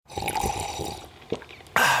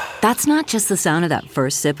That's not just the sound of that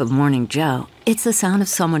first sip of Morning Joe. It's the sound of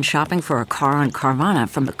someone shopping for a car on Carvana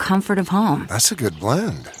from the comfort of home. That's a good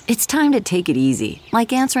blend. It's time to take it easy,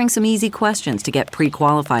 like answering some easy questions to get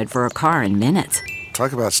pre-qualified for a car in minutes.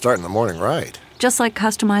 Talk about starting the morning right. Just like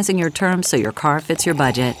customizing your terms so your car fits your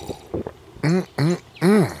budget.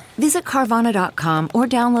 Visit Carvana.com or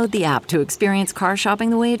download the app to experience car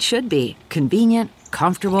shopping the way it should be. Convenient,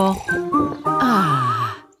 comfortable. Ah.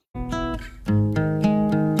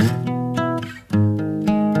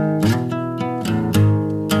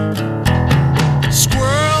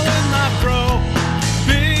 Squirrel in my fro,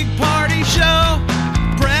 big party show.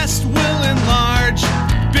 Breast will enlarge,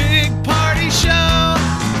 big party show.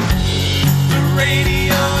 The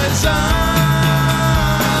radio is on.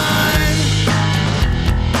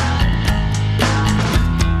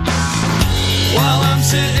 While I'm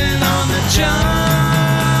sitting on the john.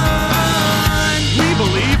 We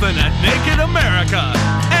believe in a naked America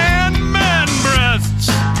and man breasts.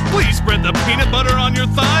 Please spread the peanut butter on your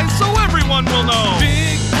thighs so everyone will know.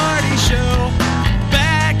 Big party show.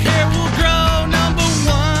 Back hair will grow. Number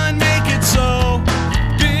one, make it so.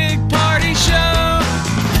 Big party show.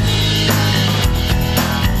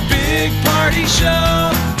 Big party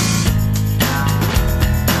show.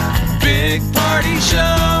 Big party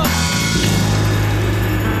show.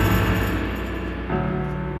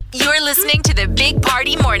 You're listening to the Big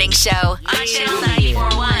Party Morning Show on Channel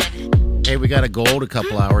 94.1. Hey, we got a gold a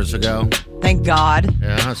couple hours ago. Thank God.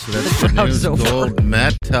 Yeah, so that's good news. over. Gold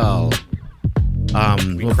medal.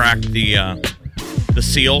 We cracked the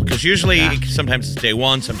seal because usually sometimes it's day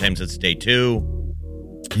one, sometimes it's day two.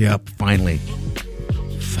 Yep, finally.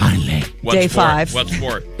 What Day sport? 5. What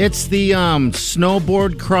sport? It's the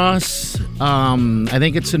snowboard cross. I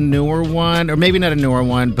think it's a newer one, or maybe not a newer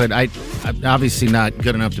one, but I'm obviously not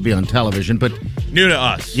good enough to be on television. But New to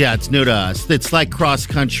us. yeah, it's new to us. It's like cross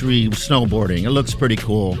country snowboarding. It looks pretty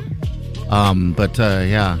cool.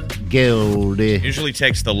 Yeah, gold. Usually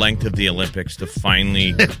takes the length of the Olympics to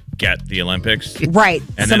finally get the Olympics. Right.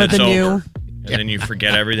 And Some then of it's the over. new. And then you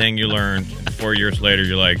forget everything you learned. And 4 years later,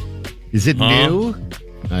 you're like, Is it Huh? new?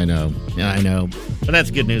 I know. Yeah, I know. But that's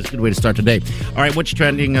good news. Good way to start today. All right, what's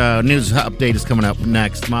trending? News update is coming up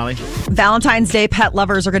next, Molly. Valentine's Day pet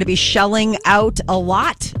lovers are going to be shelling out a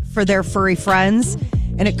lot for their furry friends.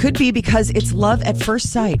 And it could be because it's love at first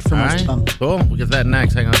sight for All most right, of them. cool. We'll get that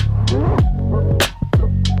next. Hang on.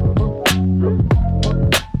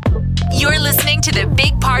 You're listening to the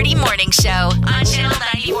Big Party Morning Show on Channel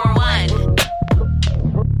 94.1.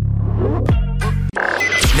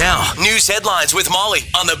 Now, news headlines with Molly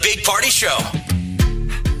on the Big Party Show.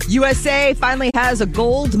 USA finally has a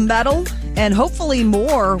gold medal, and hopefully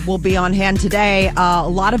more will be on hand today. A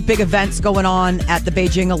lot of big events going on at the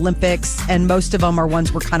Beijing Olympics, and most of them are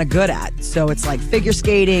ones we're kind of good at. So it's like figure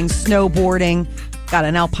skating, snowboarding, got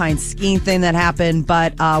an alpine skiing thing that happened,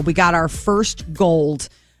 but we got our first gold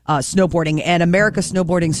snowboarding, and America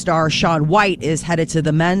snowboarding star Shaun White is headed to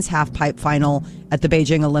the men's half-pipe final at the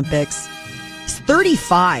Beijing Olympics. He's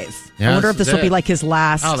 35. Yeah, I wonder if this this is will be it. like his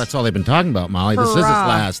last. Oh, that's all they've been talking about, Molly. This is his Hurrah.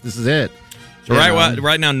 last. This is it. so Yeah.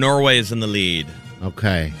 right now, Norway is in the lead.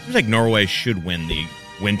 Okay. Seems like Norway should win the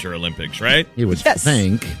Winter Olympics, right? You would Yes.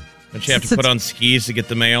 think. Don't you have to put on skis to get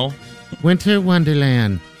the mail? Winter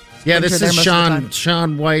Wonderland. Yeah, Winter this there is most of the time.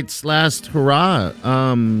 Shaun White's last hurrah.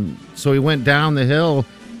 So he went down the hill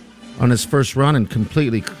on his first run and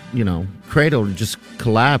completely, cradled and just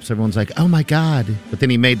collapsed. Everyone's like, oh my God. But then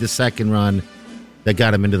he made the second run that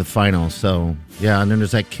got him into the final. So, yeah, and then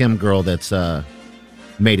there's that Kim girl that's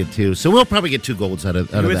made it too. So we'll probably get 2 golds out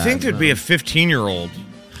of You would that. think there'd be a 15-year-old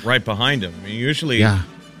right behind him. I mean, usually Yeah.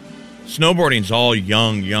 snowboarding's all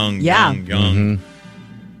young. Yeah. young.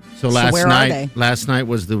 So last where are they? last night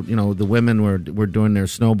was the women were doing their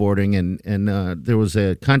snowboarding and there was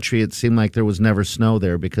a country. It seemed like there was never snow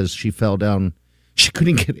there because she fell down. She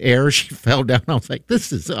couldn't get air. She fell down. I was like,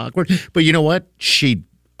 this is awkward. But you know what? She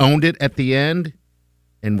owned it at the end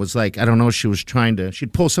and was like, I don't know. She'd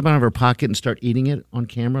pull something out of her pocket and start eating it on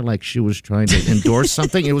camera like she was trying to endorse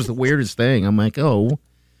something. It was the weirdest thing. I'm like, oh.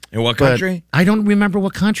 In what But country? I don't remember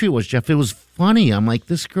what country it was, Jeff. It was funny. I'm like,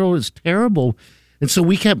 this girl is terrible. And so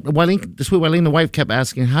Wileen, the wife, kept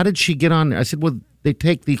asking, how did she get on there? I said, well, they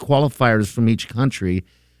take the qualifiers from each country.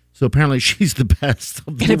 So apparently she's the best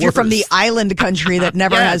of the And if you're from the worst. island country that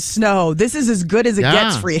never Yes. has snow, this is as good as it Yeah.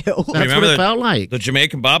 gets for you. That's Remember what it felt like. The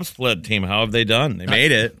Jamaican bobsled team, how have they done? They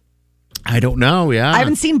made it. I don't know, yeah. I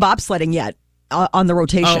haven't seen bobsledding yet on the Oh,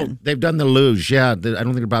 rotation. they've done the luge, yeah. I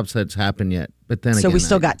don't think the bobsled's happened yet. But then So again, we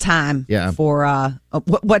still got time Yeah. for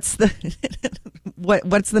what's the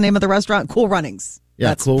what's the name of the restaurant? Cool Runnings. Yeah,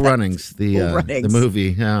 That's Cool Pets. Runnings, the Cool Runnings.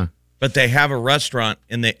 movie. Yeah, But they have a restaurant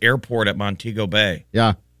in the airport at Montego Bay.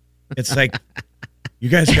 yeah. It's like, you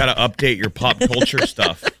guys got to update your pop culture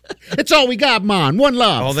stuff. It's all we got, man. One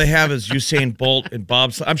love. All they have is Usain Bolt and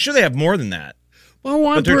Bob. I'm sure they have more than that. Well,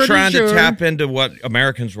 I'm But they're pretty trying sure. to tap into what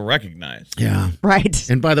Americans will recognize. Yeah. Right.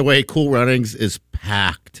 And by the way, Cool Runnings is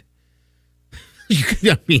packed.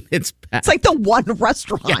 I mean, it's packed. It's like the one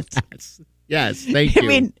restaurant. Yes, thank you. I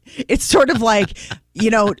mean, it's sort of like,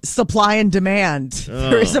 supply and demand.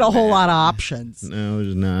 There isn't a whole lot of options. No,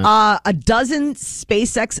 there's not. A dozen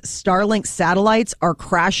SpaceX Starlink satellites are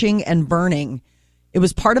crashing and burning. It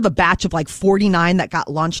was part of a batch of like 49 that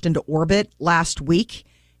got launched into orbit last week.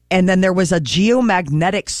 And then there was a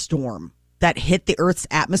geomagnetic storm that hit the Earth's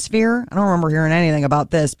atmosphere. I don't remember hearing anything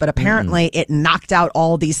about this, but apparently it knocked out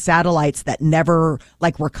all these satellites that never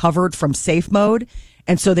recovered from safe mode.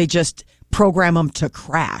 And so they just program them to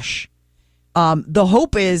crash. The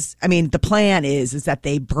hope is, the plan is that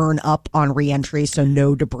they burn up on reentry, so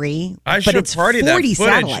no debris. I but should it's party that 40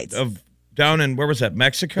 footage satellites. of down in, where was that,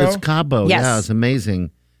 Mexico? It's Cabo. Yes. Yeah, it's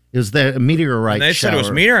amazing. It was the meteorite And they said it was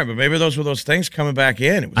shower. meteorite, but maybe those were those things coming back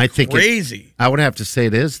in. It was I think crazy. I would have to say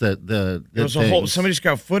it is the There was a whole. things. Somebody's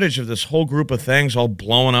got footage of this whole group of things all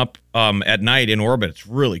blowing up at night in orbit. It's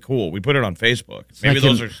really cool. We put it on Facebook. Maybe like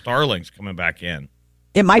those in- are Starlings coming back in.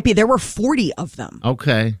 It might be. There were 40 of them.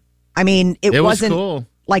 Okay. It was wasn't cool.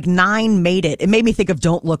 like 9 made it. It made me think of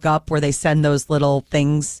Don't Look Up, where they send those little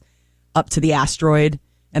things up to the asteroid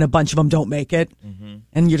and a bunch of them don't make it.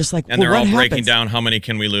 And you're just like, And well, they're all what breaking happens? down how many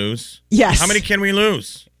can we lose? Yes. How many can we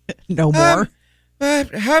lose? No more.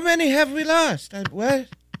 How many have we lost? What?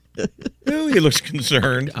 Ooh, he looks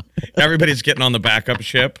concerned. Everybody's getting on the backup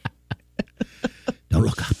ship. Don't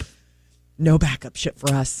look up. No backup ship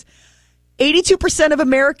for us. 82% of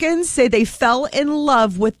Americans say they fell in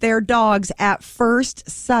love with their dogs at first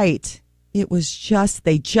sight. It was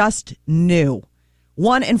they just knew.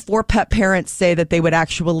 1 in 4 pet parents say that they would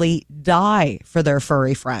actually die for their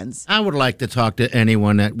furry friends. I would like to talk to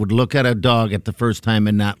anyone that would look at a dog at the first time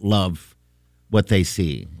and not love what they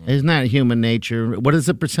see. Isn't that human nature? What is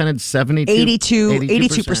the percentage? 72?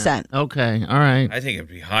 82%. Okay, all right. I think it'd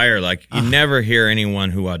be higher. Like, you never hear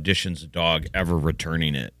anyone who auditions a dog ever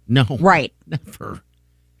returning it. No. Right. Never.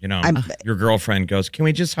 You know, your girlfriend goes, "Can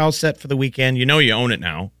we just house set for the weekend? You know you own it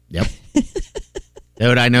now." Yep.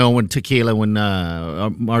 Dude, I know when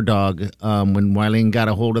our dog, when Wileen got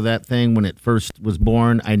a hold of that thing when it first was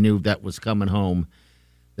born, I knew that was coming home.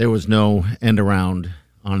 There was no end around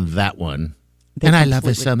on that one. And I love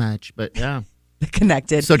it so much, but yeah.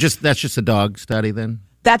 Connected. So that's just a dog study then?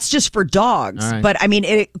 That's just for dogs. All right. But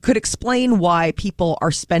it could explain why people are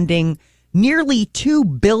spending nearly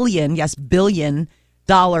 $2 billion, billion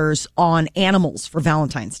dollars on animals for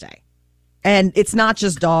Valentine's Day. And it's not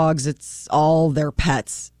just dogs, it's all their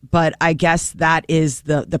pets. But I guess that is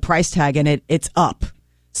the price tag, and it's up.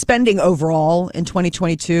 Spending overall in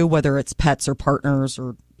 2022, whether it's pets or partners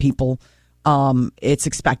or people, it's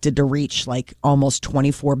expected to reach like almost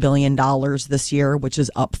 $24 billion this year, which is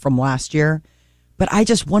up from last year. But I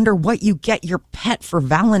just wonder what you get your pet for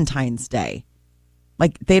Valentine's Day.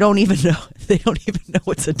 Like they don't even know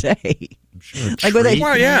it's a day. I'm sure. Like, what they-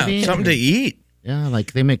 Well, yeah, maybe? something to eat. Yeah,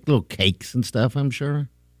 like they make little cakes and stuff, I'm sure.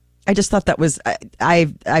 I just thought that was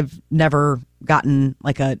I've never gotten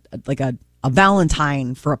like a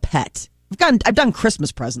Valentine for a pet. I've done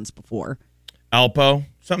Christmas presents before. Alpo,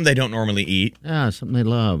 something they don't normally eat. Yeah, something they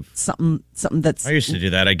love. Something that's I used to do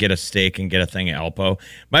that. I'd get a steak and get a thing of Alpo.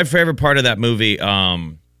 My favorite part of that movie,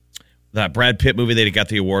 that Brad Pitt movie that he got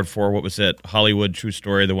the award for, what was it? Hollywood True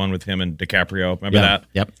Story, the one with him and DiCaprio. Remember Yeah, that?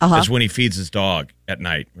 yep. That's when he feeds his dog at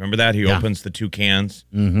night. Remember that? He opens the 2 cans,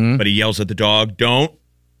 but he yells at the dog, "Don't."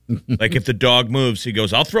 Like if the dog moves, he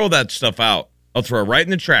goes, "I'll throw that stuff out. I'll throw it right in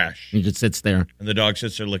the trash." He just sits there. And the dog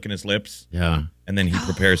sits there licking his lips. Yeah. And then he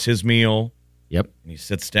prepares his meal. Yep. And he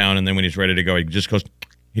sits down, and then when he's ready to go, he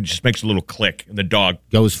just makes a little click, and the dog.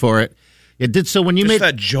 Goes for it. It did so when you Just made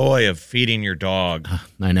that joy of feeding your dog.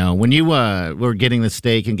 I know. When you were getting the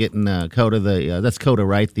steak and getting Coda, that's Coda,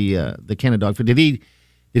 right? The can of dog food. Did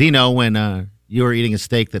he know when you were eating a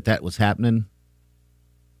steak that was happening?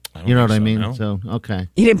 You know what I mean? No. So, okay.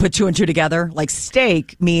 you didn't put 2 and 2 together. Like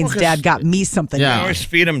steak means Well, 'cause- Dad got me something. Yeah. I always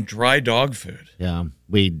feed them dry dog food. Yeah.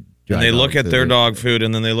 We And they look at their dog food,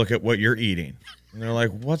 and then they look at what you're eating. And they're like,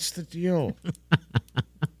 "What's the deal?"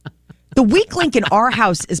 The weak link in our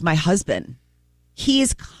house is my husband. He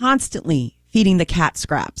is constantly feeding the cat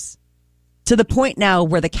scraps to the point now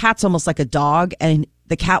where the cat's almost like a dog, and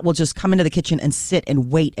the cat will just come into the kitchen and sit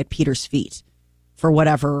and wait at Peter's feet for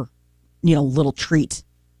whatever, little treat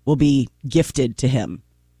will be gifted to him.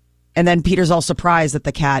 And then Peter's all surprised that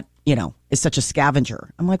the cat, is such a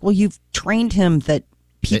scavenger. I'm like, well, you've trained him that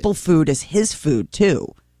people food is his food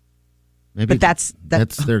too. Maybe but that's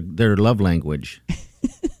their love language.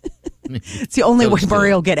 It's the only way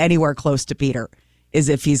Murray will get anywhere close to Peter is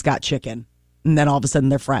if he's got chicken. And then all of a sudden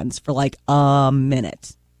they're friends for like a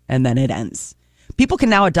minute. And then it ends. People can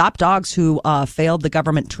now adopt dogs who failed the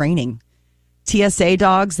government training. TSA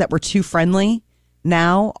dogs that were too friendly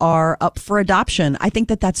now are up for adoption. I think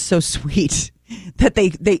that's so sweet that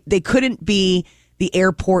they couldn't be the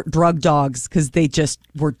airport drug dogs because they just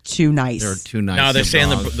were too nice. They're too nice. Now they're saying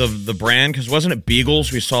the brand, because wasn't it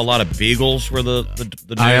Beagles? We saw a lot of Beagles were the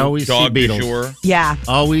new I always dog see Beetles. du jour. Yeah.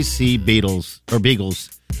 Always see Beagles. So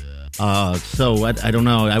I don't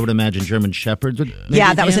know. I would imagine German Shepherds would.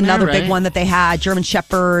 Yeah, that was another right? big one that they had. German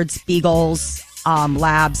Shepherds, Beagles,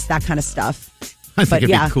 Labs, that kind of stuff. I think it'd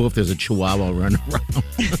yeah. be cool if there's a Chihuahua running around.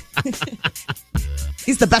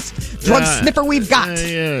 He's the best drug sniffer we've got.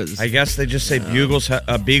 Yes. I guess they just say Beagles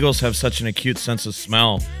have such an acute sense of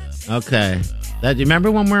smell. Okay. You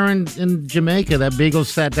remember when we were in Jamaica, that Beagle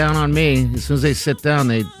sat down on me. As soon as they sit down,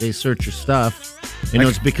 they search your stuff. And it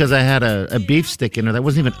was because I had a beef stick in there that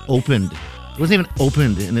wasn't even opened. It wasn't even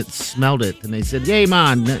opened, and it smelled it. And they said, "Yay,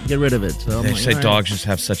 man, get rid of it." So I'm They like, say all right. dogs just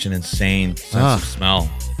have such an insane sense of smell.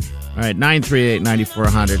 All right,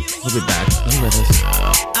 938-9400. We'll be back. Stay with us.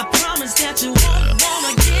 I promise that you won't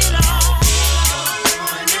wanna get on.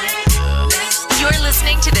 You're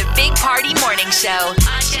listening to the Big Party Morning Show on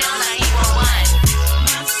Channel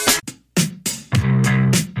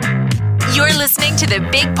 94.1. You're listening to the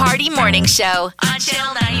Big Party Morning Show on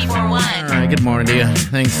Channel 94.1. All right, good morning to you.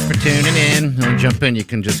 Thanks for tuning in. Don't jump in. You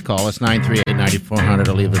can just call us, 938-9400,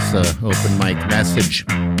 or leave us an open mic message.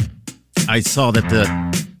 I saw that the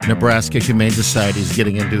Nebraska Humane Society is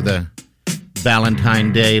getting into the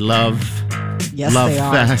Valentine Day Love Yes, they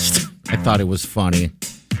are. Fest. I thought it was funny.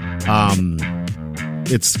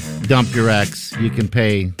 It's dump your ex. You can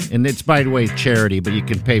pay, and it's, by the way, charity, but you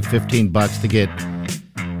can pay $15 to get,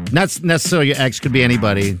 not necessarily your ex, could be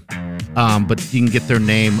anybody, but you can get their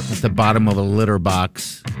name at the bottom of a litter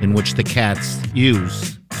box in which the cats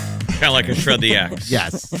use. Kind of like a Shred the X.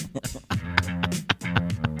 Yes.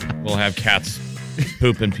 We'll have cats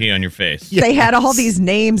poop and pee on your face. They had all these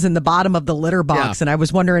names in the bottom of the litter box, Yeah. and I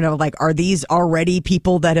was wondering, are these already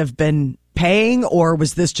people that have been paying, or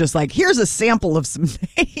was this just like, here's a sample of some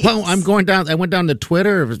names? Well, I went down the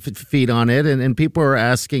Twitter feed on it, and people are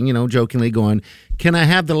asking, jokingly going, can I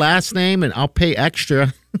have the last name and I'll pay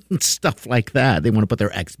extra and stuff like that. They want to put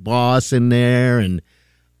their ex-boss in there and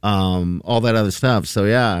all that other stuff. So,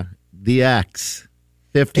 yeah, the ex.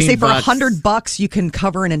 $15. They say for $100, you can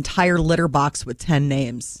cover an entire litter box with 10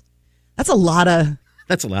 names. That's a lot of.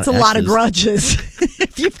 That's a lot. That's a lot of grudges.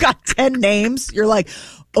 If you've got 10 names, you're like,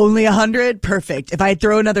 only 100? Perfect. If I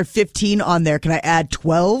throw another 15 on there, can I add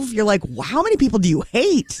 12? You're like, wow, how many people do you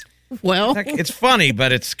hate? Well, It's funny,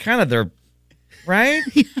 but it's kind of their right.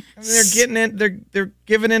 Yes. I mean, they're getting in. They're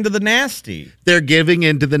giving into the nasty. they're giving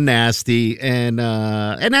into the nasty, and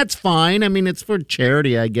that's fine. I mean, it's for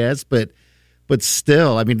charity, I guess, but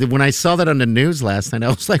still, I mean, when I saw that on the news last night, I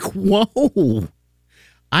was like, whoa.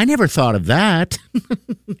 I never thought of that.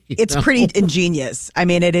 It's pretty ingenious. I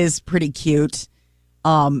mean, it is pretty cute.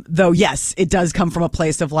 Though, yes, it does come from a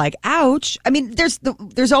place of like, ouch. I mean,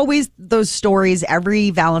 there's always those stories.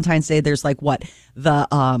 Every Valentine's Day, there's like what the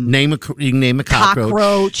you can name a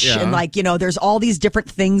cockroach, and like, there's all these different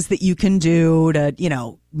things that you can do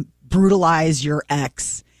to brutalize your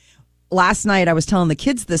ex. Last night, I was telling the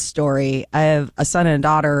kids this story. I have a son and a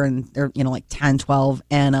daughter, and they're like 10, 12,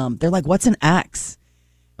 and they're like, "What's an ex?"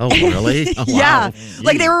 Oh, really? Oh, wow. Yeah,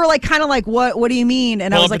 like they were like kind of like, "What do you mean?"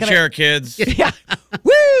 And Pull I was up like, a chair, kids. "Yeah,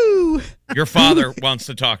 woo!" Your father wants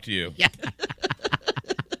to talk to you. Yeah.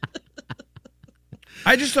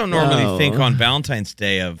 I just don't normally think on Valentine's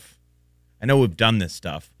Day of. I know we've done this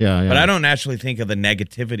stuff. Yeah. But I don't actually think of the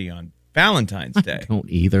negativity on Valentine's Day. Don't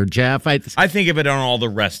either, Jeff. I think of it on all the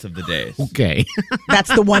rest of the days. Okay.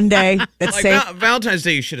 That's the one day that's Like safe. Valentine's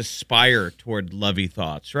Day, you should aspire toward lovey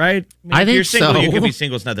thoughts, right? I if think you're single, so. you could be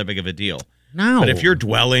single. It's not that big of a deal. No. But if you're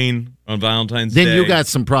dwelling on Valentine's then Day, you got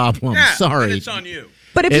some problems. yeah, Sorry. then it's on you.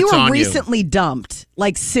 But if you It's were on you. recently dumped,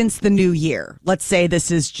 like since the new year, let's say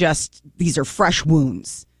these are fresh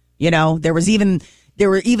wounds. There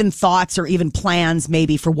were even thoughts or even plans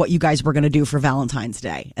maybe for what you guys were going to do for Valentine's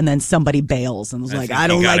Day, and then somebody bails and was like, "I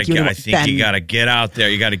don't like you." I think you got to get out there.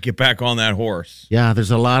 You got to get back on that horse. Yeah,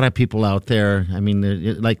 there's a lot of people out there. I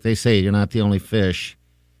mean, like they say, you're not the only fish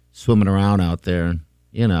swimming around out there.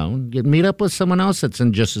 Meet up with someone else that's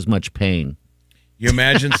in just as much pain. You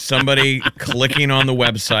imagine somebody clicking on the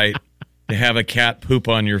website to have a cat poop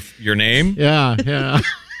on your name? Yeah.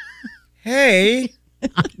 Hey.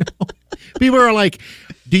 People are like,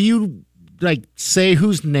 do you like say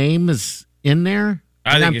whose name is in there?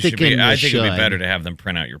 I And think I'm it should be. thinking I you think it'd be should. better to have them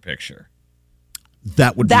print out your picture.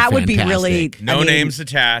 That would be really No I mean, names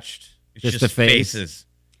attached. It's Just just a face. faces.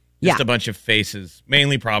 Yeah. Just a bunch of faces,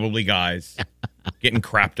 mainly probably guys, getting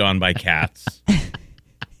crapped on by cats.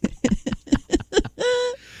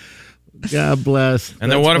 God bless. And then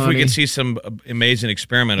That's what if we funny. could see some amazing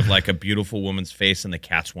experiment of like a beautiful woman's face and the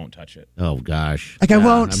cats won't touch it? Oh gosh. Like Yeah,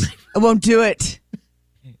 I won't do it.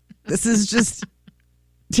 This is just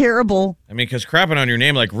terrible. I mean, because crapping on your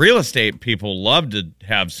name, like real estate people love to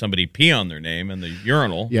have somebody pee on their name in the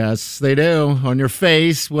urinal. Yes, they do. On your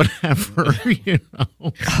face, whatever.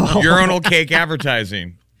 Urinal cake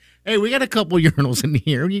advertising. Hey, we got a couple urinals in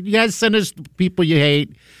here. You guys send us the people you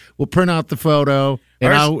hate. We'll print out the photo,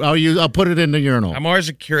 and I'll put it in the urinal. I'm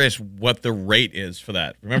always curious what the rate is for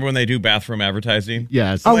that. Remember when they do bathroom advertising?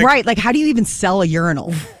 Yes. Oh, right. Like, how do you even sell a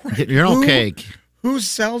urinal? Urinal cake. Who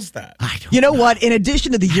sells that? You know what? In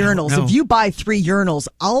addition to the urinals, know. if you buy 3 urinals,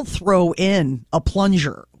 I'll throw in a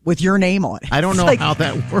plunger with your name on it. I don't know It's like, how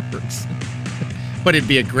that works. But it'd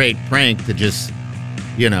be a great prank to just,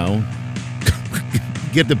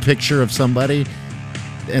 get the picture of somebody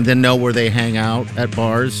and then know where they hang out at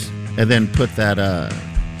bars and then put that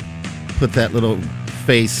little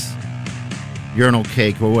face urinal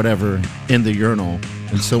cake or whatever in the urinal.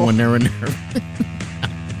 And so when they're in there,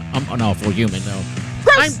 I'm an awful human, though.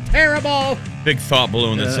 I'm terrible. Big thought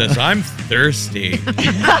balloon that says, I'm thirsty.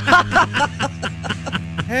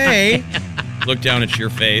 Hey. Look down at your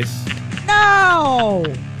face. No.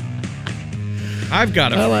 I've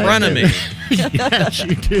got I a like front of it. me. Yes,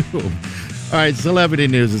 you do. All right, celebrity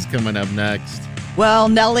news is coming up next. Well,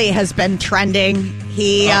 Nelly has been trending.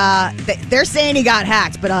 They're saying he got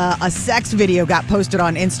hacked, but a sex video got posted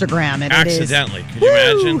on Instagram. And Accidentally. Could you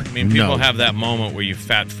imagine? I mean, people No. have that moment where you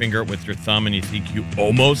fat finger it with your thumb and you think you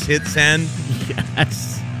almost hit send.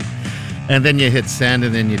 Yes. And then you hit send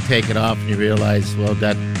and then you take it off and you realize, well,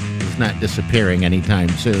 that is not disappearing anytime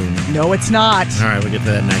soon. No, it's not. All right, we'll get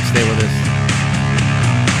to that next. Stay with us.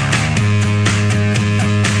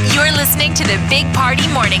 You're listening to the Big Party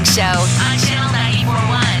Morning Show on Channel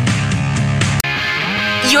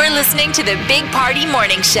 94.1. You're listening to the Big Party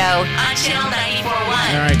Morning Show on Channel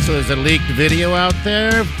 94.1. All right, so there's a leaked video out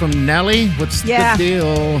there from Nelly. What's Yeah. the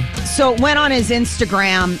deal? So it went on his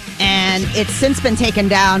Instagram, and it's since been taken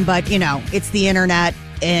down, but, it's the internet,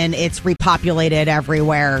 and it's repopulated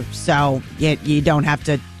everywhere, so you don't have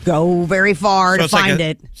to go very far to it's like find a,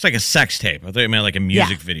 it. It's like a sex tape. I thought you meant like a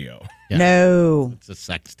music video. Yeah. No. It's a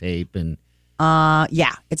sex tape and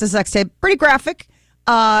Yeah, it's a sex tape. Pretty graphic.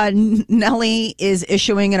 Nelly is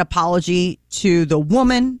issuing an apology to the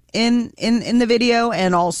woman in the video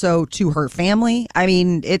and also to her family. I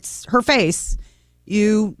mean, it's her face.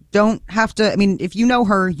 You don't have to. I mean, if you know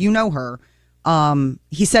her, you know her.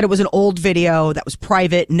 He said it was an old video that was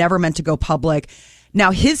private, never meant to go public.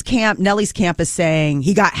 Now, Nelly's camp is saying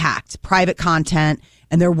he got hacked, private content,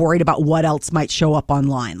 and they're worried about what else might show up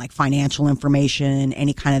online, like financial information,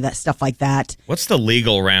 any kind of that stuff like that. What's the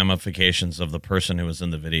legal ramifications of the person who was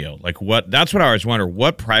in the video? Like that's what I always wonder.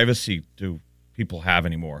 What privacy do people have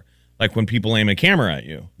anymore? Like when people aim a camera at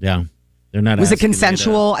you. yeah, they're not. Was it asking me to-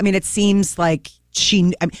 consensual? I mean, it seems like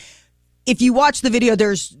if you watch the video,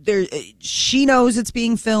 she knows it's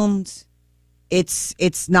being filmed.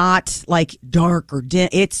 It's not like dark or dim.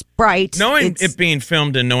 It's bright. Knowing it being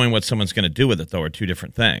filmed and knowing what someone's going to do with it, though, are two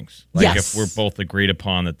different things. Like Yes. if we're both agreed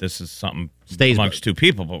upon that this is something Stays amongst two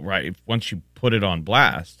people, but once you put it on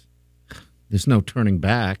blast. There's no turning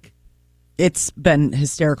back. It's been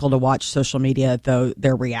hysterical to watch social media, though,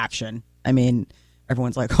 their reaction. I mean,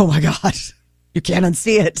 everyone's like, oh my God, you can't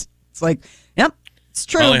unsee it. It's like, yep, it's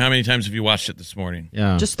true. Molly, how many times have you watched it this morning?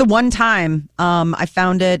 Yeah. Just the one time I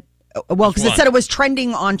found it, because it one. said it was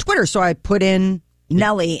trending on Twitter. So I put in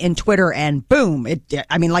Nelly in Twitter and boom.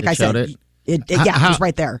 I mean, like I said, showed it was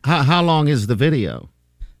right there. How long is the video?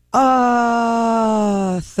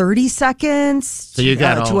 30 seconds So you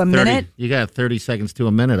got to a 30 minute. You got 30 seconds to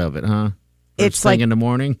a minute of it, huh? It's First thing like- in the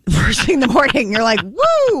morning. First thing in the morning, you're like,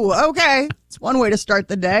 woo, okay. It's one way to start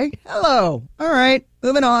the day. Hello. All right,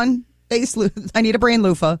 moving on. I need a brain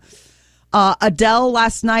loofah. Adele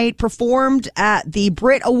last night performed at the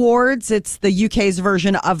Brit Awards. It's the UK's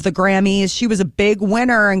version of the Grammys. She was a big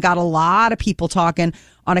winner and got a lot of people talking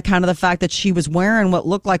on account of the fact that she was wearing what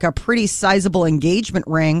looked like a pretty sizable engagement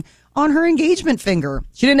ring on her engagement finger.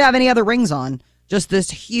 She didn't have any other rings on, just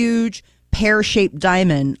this huge pear-shaped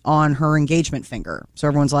diamond on her engagement finger. So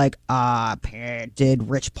everyone's like, did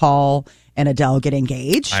Rich Paul and Adele get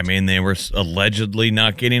engaged? I mean, they were allegedly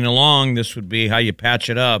not getting along. This would be how you patch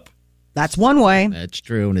it up. That's one way. That's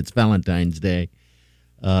true, and it's Valentine's Day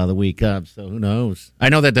the week up, so who knows? I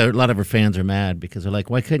know that a lot of her fans are mad because they're like,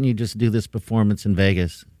 why couldn't you just do this performance in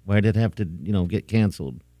Vegas? Why did it have to, get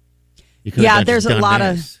canceled? Yeah, there's a lot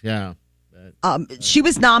this. Yeah. She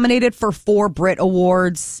was nominated for 4 Brit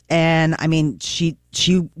Awards, and I mean, she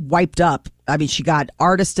wiped up. I mean, she got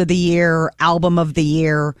Artist of the Year, Album of the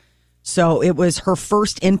Year. So it was her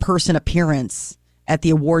first in-person appearance at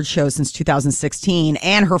the award show since 2016,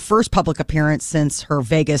 and her first public appearance since her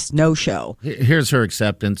Vegas no-show. Here's her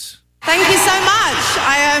acceptance. Thank you so much.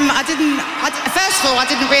 First of all, I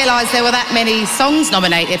didn't realise there were that many songs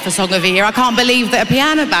nominated for Song of the Year. I can't believe that a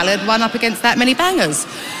piano ballad won up against that many bangers.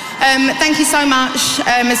 Thank you so much.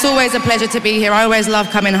 It's always a pleasure to be here. I always love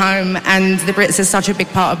coming home, and the Brits is such a big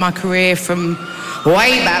part of my career from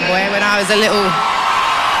way back when I was a little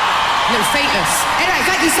fetus. Anyway,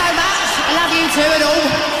 thank you so much. I love you too and all.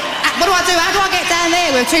 What do I do? How do I get down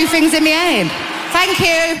there with 2 things in my hand? Thank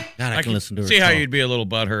you. God, I can listen to her. See how talk. you'd be a little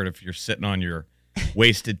butthurt if you're sitting on your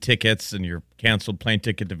wasted tickets and your canceled plane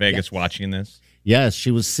ticket to Vegas watching this. Yes,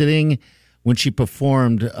 she was sitting when she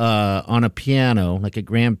performed on a piano, like a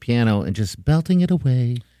grand piano, and just belting it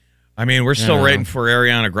away. I mean, we're still waiting for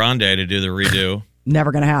Ariana Grande to do the redo.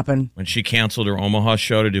 Never going to happen. When she canceled her Omaha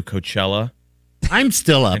show to do Coachella. I'm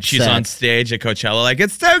still upset. And she's on stage at Coachella like,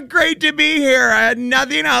 it's so great to be here. I had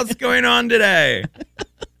nothing else going on today.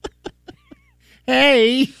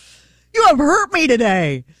 Hey, you have hurt me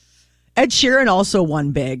today. Ed Sheeran also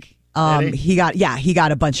won big. He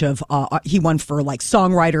got a bunch of, he won for like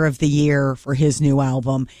Songwriter of the Year for his new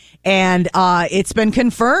album. And it's been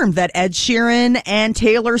confirmed that Ed Sheeran and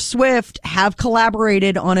Taylor Swift have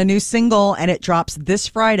collaborated on a new single, and it drops this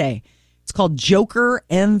Friday. It's called Joker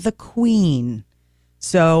and the Queen.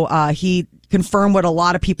 So he confirmed what a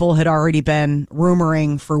lot of people had already been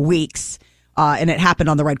rumoring for weeks. And it happened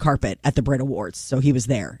on the red carpet at the Brit Awards. So he was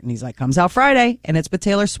there. And he's like, comes out Friday, and it's with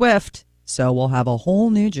Taylor Swift. So we'll have a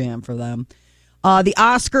whole new jam for them. The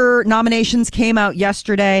Oscar nominations came out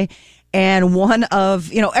yesterday. And one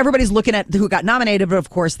of, everybody's looking at who got nominated. But,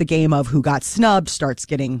 of course, the game of who got snubbed starts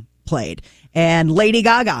getting played. And Lady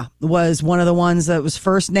Gaga was one of the ones that was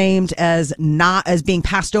first named as being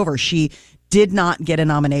passed over. She did not get a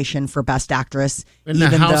nomination for Best Actress. In the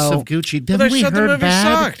House of Gucci. Didn't we the heard movie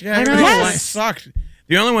bad? sucked. Yeah, it sucked.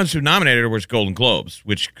 The only ones who nominated her was Golden Globes,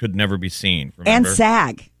 which could never be seen. Remember? And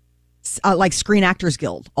SAG, like Screen Actors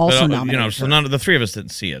Guild, also nominated. So none of the 3 of us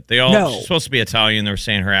didn't see it. She's supposed to be Italian. They were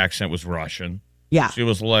saying her accent was Russian. Yeah. She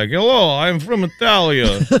was like, hello, I'm from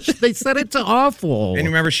Italia. They said it's awful. And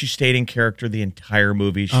remember, she stayed in character the entire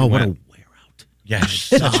movie. What a wear out. Yeah,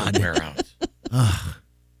 such a wear out.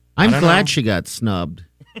 I'm glad she got snubbed.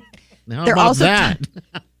 How They're about also that?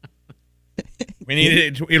 We need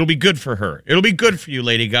it. It'll be good for her. It'll be good for you,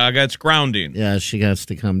 Lady Gaga. It's grounding. Yeah, she has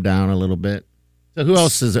to come down a little bit. So who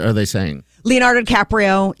else are they saying? Leonardo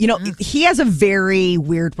DiCaprio. He has a very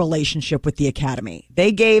weird relationship with the Academy.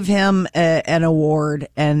 They gave him an award,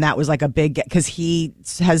 and that was like a big, because he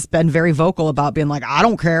has been very vocal about being like, I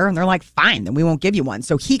don't care. And they're like, fine, then we won't give you one.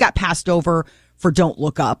 So he got passed over for Don't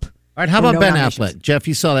Look Up. All right, how about Ben Affleck? Jeff,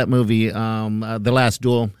 you saw that movie, The Last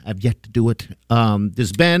Duel. I've yet to do it.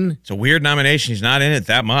 Does Ben? It's a weird nomination. He's not in it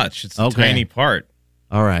that much. It's a tiny part.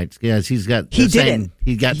 All right. Yes, he didn't.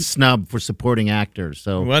 He got snubbed for supporting actor.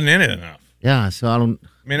 So he wasn't in it enough. Yeah, so I don't.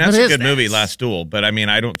 I mean, that's a good movie, Last Duel, but I mean,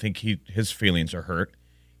 I don't think his feelings are hurt.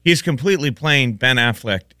 He's completely playing Ben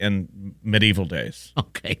Affleck in medieval days.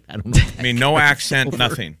 Okay, I don't know. I mean, no accent,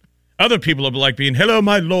 nothing. Other people are like being, hello,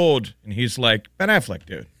 my lord. And he's like, Ben Affleck,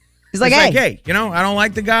 dude. He's like, hey. I don't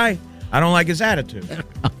like the guy. I don't like his attitude.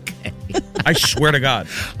 Okay. I swear to God.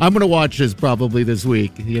 I'm going to watch this probably this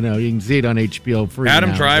week. You can see it on HBO free.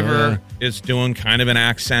 Adam now, Driver is doing kind of an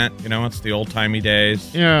accent. It's the old-timey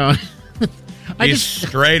days. Yeah. He's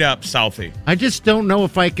straight up Southie. I just don't know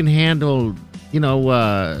if I can handle,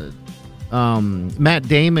 Matt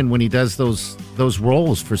Damon when he does those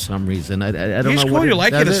roles for some reason. I don't He's know cool. what You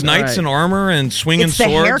like it? It's knights in armor and swinging it's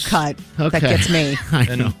swords. It's the haircut that gets me.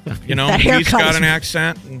 And, he's got an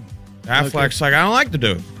accent. And Affleck's like, I don't like the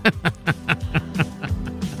dude.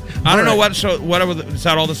 I don't know what. So whatever. Is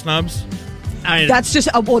that all the snubs? That's just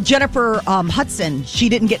Jennifer Hudson. She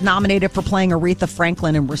didn't get nominated for playing Aretha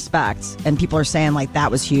Franklin in Respect, and people are saying like that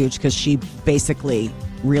was huge because she basically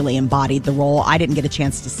really embodied the role. I didn't get a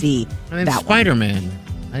chance to see that Spider-Man.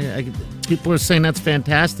 People are saying that's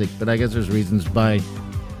fantastic, but I guess there's reasons why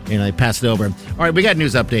they passed it over. All right, we got a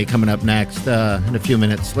news update coming up next in a few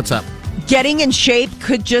minutes. What's up? Getting in shape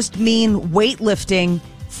could just mean weightlifting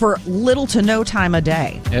for little to no time a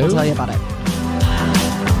day. We'll tell you about it.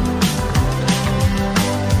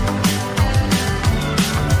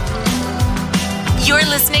 You're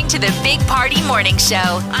listening to the Big Party Morning Show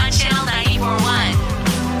on Channel 94.1.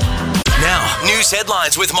 Now, news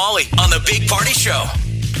headlines with Molly on the Big Party Show.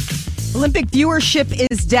 Olympic viewership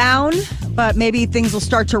is down, but maybe things will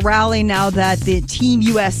start to rally now that the Team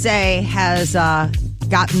USA has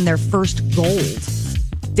gotten their first gold.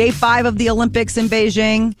 Day 5 of the Olympics in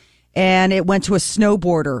Beijing, and it went to a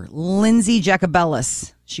snowboarder, Lindsay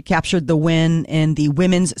Jacobellis. She captured the win in the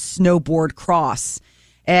women's snowboard cross.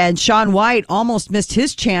 And Shaun White almost missed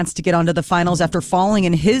his chance to get onto the finals after falling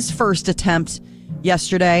in his first attempt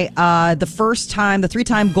yesterday. The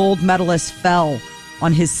three-time gold medalist fell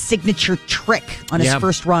on his signature trick on his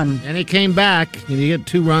first run. And he came back. He had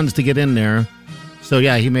 2 runs to get in there. So,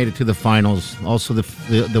 yeah, he made it to the finals. Also,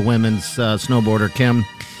 the women's snowboarder, Kim,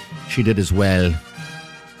 she did as well.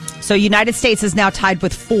 So, United States is now tied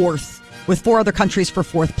with 4th, with 4 other countries for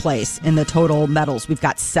 4th place in the total medals. We've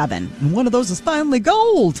got 7. And one of those is finally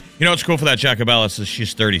gold. You know what's cool for that Jacobellis is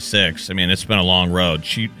she's 36. I mean, it's been a long road.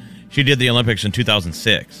 She did the Olympics in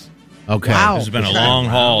 2006. Okay. Wow. It's been a long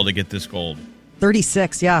haul to get this gold.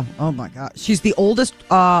 36, yeah. Oh, my God. She's the oldest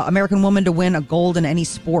American woman to win a gold in any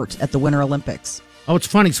sport at the Winter Olympics. Oh, it's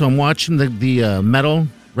funny. So I'm watching the medal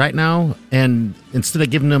right now, and instead of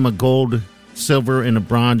giving them a gold, silver, and a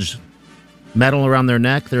bronze medal around their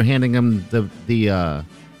neck, they're handing them the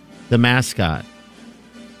mascot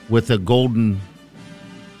with a golden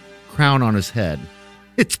crown on his head.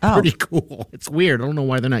 It's pretty cool. It's weird. I don't know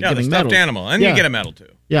why they're not getting the stuffed medals. animal, and you get a medal too.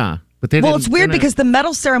 Yeah. But it's weird because the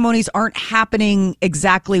medal ceremonies aren't happening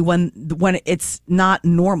exactly when it's not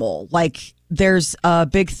normal. Like, there's a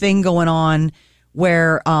big thing going on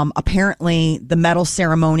where apparently the medal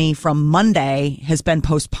ceremony from Monday has been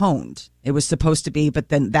postponed. It was supposed to be, but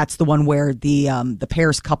then that's the one where the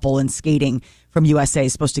pairs couple in skating from USA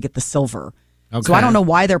is supposed to get the silver. Okay. So I don't know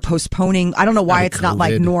why they're postponing. I don't know why it's not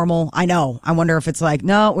like normal. I know. I wonder if it's like,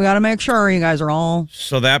 no, we got to make sure you guys are all.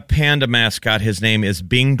 So that panda mascot, his name is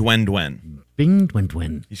Bing Dwen Dwen. Bing Dwen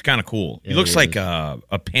Dwen. He's kind of cool. He looks like a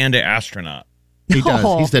panda astronaut. He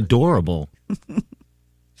does. He's adorable.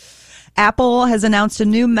 Apple has announced a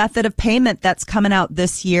new method of payment that's coming out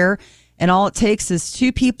this year, and all it takes is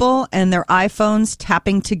 2 people and their iPhones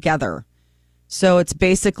tapping together. So it's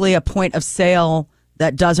basically a point of sale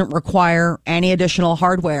that doesn't require any additional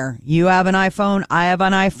hardware. You have an iPhone, I have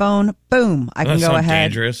an iPhone, boom, I can go ahead.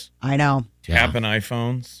 Dangerous. I know. Tapping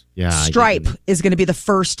iPhones. Yeah. Stripe is going to be the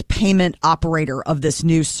first payment operator of this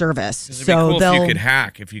new service. It'd be cool if you could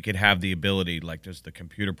hack, if you could have the ability, like there's the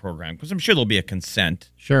computer program, because I'm sure there'll be a consent.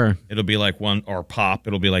 Sure. It'll be like or pop.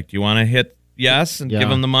 It'll be like, do you want to hit yes and give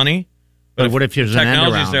them the money? But what if there's an end around?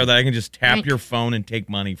 Technology's there that I can just tap your phone and take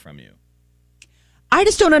money from you. I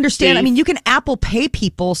just don't understand. I mean, you can Apple Pay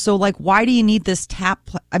people, so like, why do you need this tap?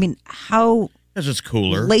 I mean, how Because it's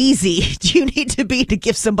cooler. lazy do you need to be to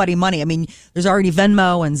give somebody money? I mean, there's already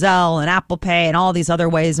Venmo and Zelle and Apple Pay and all these other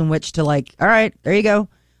ways in which to like, all right, there you go.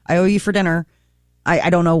 I owe you for dinner. I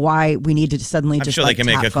don't know why we need to suddenly I'm just sure like, they can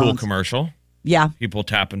make tap a cool phones. commercial. Yeah. People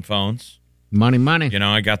tapping phones. Money. You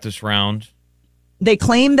know, I got this round. They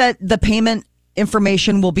claim that the payment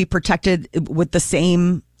information will be protected with the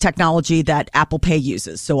same technology that Apple Pay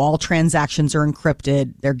uses. So all transactions are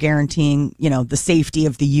encrypted. They're guaranteeing, the safety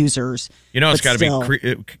of the users. You know, it's But got to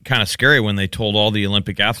be kind of scary when they told all the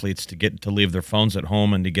Olympic athletes to leave their phones at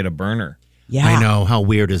home and to get a burner. Yeah. I know. How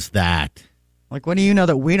weird is that? Like, what do you know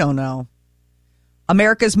that we don't know?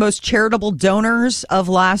 America's most charitable donors of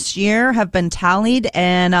last year have been tallied.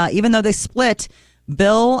 And even though they split,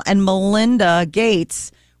 Bill and Melinda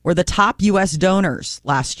Gates were the top U.S. donors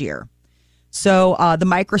last year. So the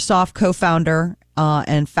Microsoft co-founder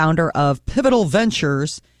and founder of Pivotal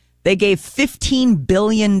Ventures, they gave $15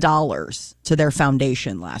 billion to their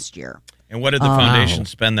foundation last year. And what did the foundation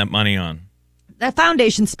spend that money on? That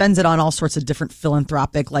foundation spends it on all sorts of different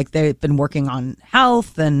philanthropic, like they've been working on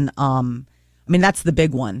health and, that's the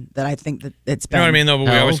big one that I think that it's been. You know what I mean, though?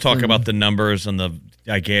 We always talk about the numbers and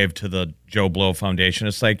I gave to the Joe Blow Foundation.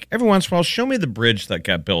 It's like, every once in a while, show me the bridge that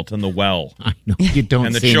got built and the well. I know. You don't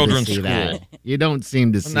and the seem children's to see school. that. You don't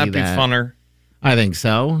seem to see that. Wouldn't that be funner? I think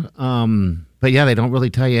so. But yeah, they don't really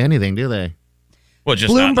tell you anything, do they? Well,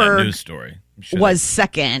 just not in that Bloomberg news story. Sure was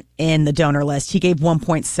second in the donor list. He gave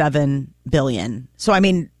 $1.7 billion. So,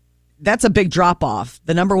 that's a big drop off.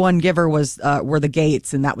 The number one giver were the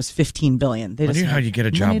Gates, and that was $15 billion. They I wonder how you get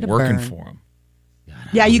a job working for them. God,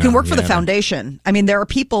 Yeah, you can work for the Yeah. foundation. I mean, there are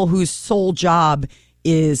people whose sole job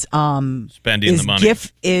is Spending the money.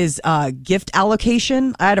 gift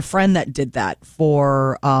allocation. I had a friend that did that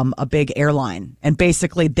for a big airline, and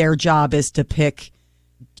basically their job is to pick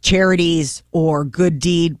charities or good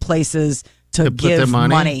deed places to put give their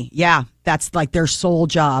money? Yeah, that's like their sole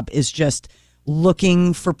job is just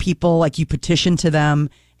looking for people. Like you petition to them,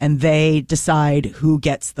 and they decide who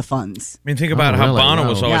gets the funds. I mean, think about Oh, how really? Bono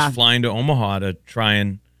was Wow. always Yeah. flying to Omaha to try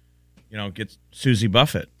and, get Susie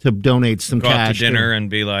Buffett. To donate some Go out cash to dinner and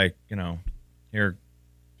be like, here,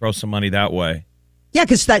 throw some money that way. Yeah,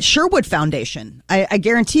 because that Sherwood Foundation, I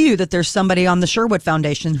guarantee you that there's somebody on the Sherwood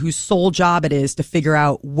Foundation whose sole job it is to figure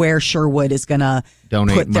out where Sherwood is going to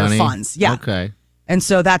donate put money. their funds. Yeah. Okay. And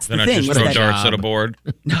so that's Then the I thing. just is throw that- darts at a board.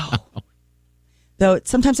 Though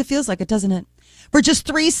sometimes it feels like it, doesn't it? For just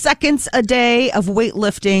 3 seconds a day of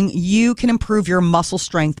weightlifting, you can improve your muscle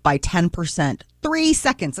strength by 10%. 3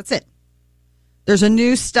 seconds. That's it. There's a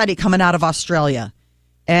new study coming out of Australia,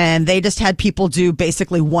 and they just had people do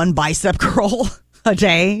basically one bicep curl a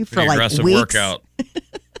day for Pretty like aggressive weeks. workout.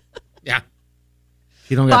 Yeah.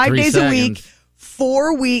 You don't got 5 3 days seconds. a week,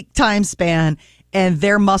 4-week time span, and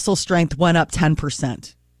their muscle strength went up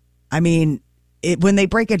 10%. I mean, when they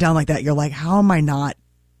break it down like that, you're like, how am I not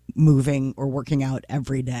moving or working out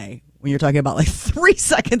every day? When you're talking about like 3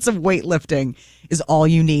 seconds of weightlifting is all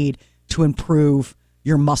you need to improve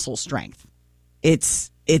your muscle strength. It's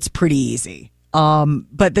pretty easy.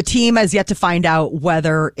 But the team has yet to find out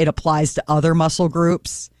whether it applies to other muscle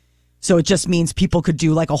groups. So it just means people could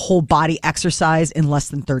do like a whole body exercise in less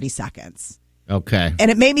than 30 seconds. Okay. And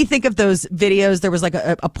it made me think of those videos. There was like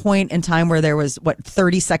a point in time where there was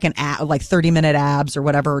 30-second like 30-minute abs or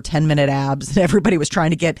whatever, or 10-minute abs, and everybody was trying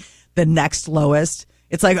to get the next lowest.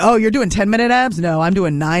 It's like, oh, you're doing 10-minute abs? No, I'm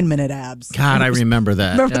doing 9-minute abs. God, I remember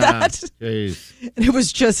that. Remember that? Jeez. And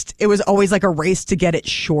it was always like a race to get it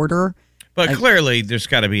shorter. But clearly, there's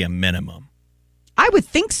got to be a minimum. I would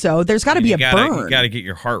think so. There's got to be a burn. You got to get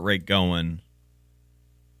your heart rate going.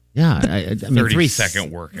 Yeah. I mean,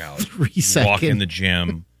 30-second workout. 3 Walk in seconds. the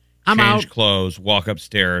gym. I'm change out. clothes. Walk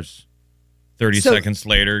upstairs. 30 So- seconds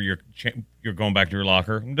later, you're going back to your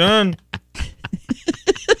locker. I'm done.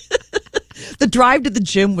 The drive to the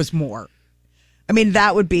gym was more. I mean,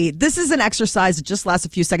 this is an exercise that just lasts a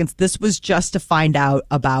few seconds. This was just to find out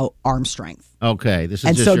about arm strength. Okay. This is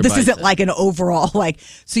And just so your this bicep. isn't like an overall,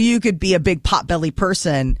 so you could be a big potbelly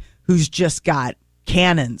person who's just got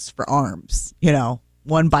cannons for arms,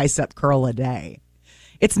 one bicep curl a day.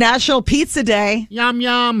 It's National Pizza Day. Yum,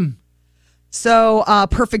 yum. So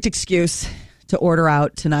perfect excuse to order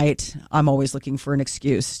out tonight. I'm always looking for an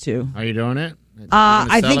excuse to. Are you doing it?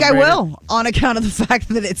 I think I will, on account of the fact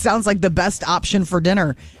that it sounds like the best option for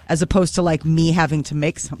dinner, as opposed to like me having to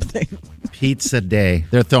make something. Pizza Day.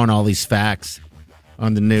 They're throwing all these facts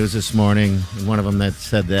on the news this morning. And one of them that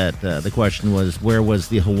said that the question was, where was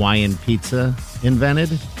the Hawaiian pizza invented?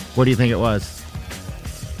 Where do you think it was?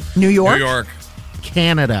 New York? New York.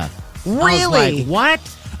 Canada. Really? I was like,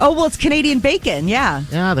 what? Oh, well, it's Canadian bacon. Yeah.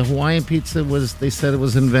 Yeah, the Hawaiian pizza they said it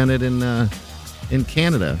was invented in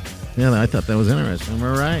Canada. Yeah, I thought that was interesting.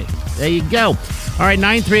 All right. There you go. All right,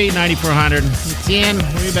 938-9400. It's Ian.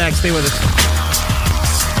 We'll be back. Stay with us.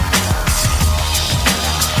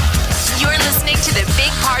 You're listening to the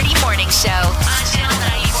Big Party Morning Show on Channel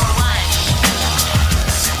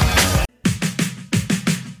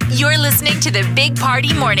 94.1. You're listening to the Big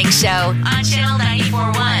Party Morning Show on Channel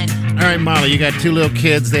 94.1. All right, Molly, you got two little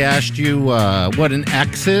kids. They asked you what an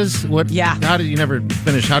X is. Yeah. How did you never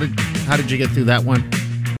finish? How did you get through that one?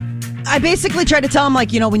 I basically tried to tell them,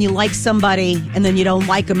 when you like somebody and then you don't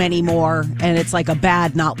like them anymore, and it's like a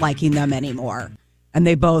bad not liking them anymore. And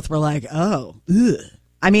they both were like, oh, ugh.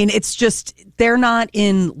 I mean, it's just, they're not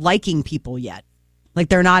in liking people yet. Like,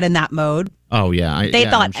 they're not in that mode. Oh, yeah. They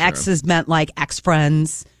thought I'm sure. exes meant like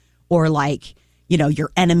ex-friends or like,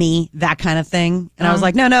 your enemy, that kind of thing. And I was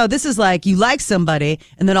like, no, this is like you like somebody,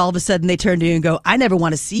 and then all of a sudden they turn to you and go, I never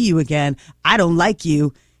want to see you again. I don't like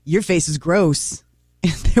you. Your face is gross.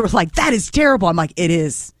 And they were like, that is terrible. I'm like, it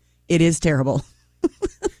is. It is terrible.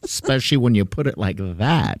 Especially when you put it like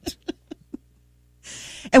that.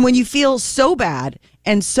 And when you feel so bad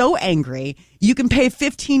and so angry, you can pay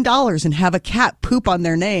 $15 and have a cat poop on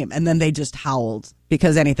their name. And then they just howled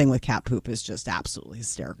because anything with cat poop is just absolutely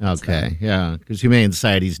hysterical. Okay, yeah. Because Humane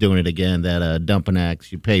Society's doing it again, that dumping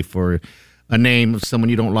acts. You pay for a name of someone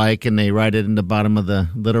you don't like, and they write it in the bottom of the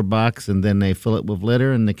litter box, and then they fill it with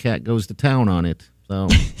litter, and the cat goes to town on it. So,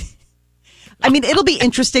 I mean, it'll be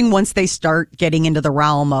interesting once they start getting into the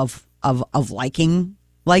realm of liking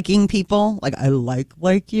people. Like, I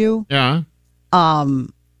like you. yeah.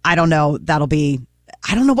 I don't know.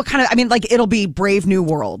 I don't know what kind of, it'll be Brave New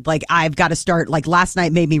World. Like, I've got to start, like, last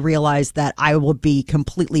night made me realize that I will be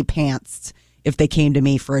completely pantsed if they came to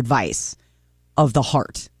me for advice of the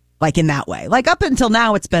heart, like in that way. Like, up until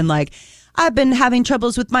now, it's been like, I've been having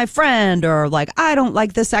troubles with my friend, or like, I don't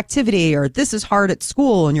like this activity, or this is hard at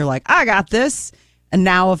school. And you're like, I got this. And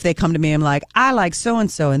now if they come to me, I'm like, I like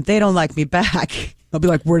so-and-so, and they don't like me back. I'll be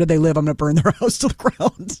like, where do they live? I'm going to burn their house to the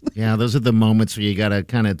ground. Yeah, those are the moments where you got to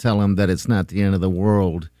kind of tell them that it's not the end of the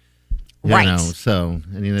world. You Right. know, so,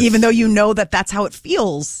 I mean, Even though you know that that's how it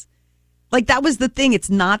feels. Like, that was the thing. It's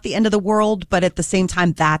not the end of the world, but at the same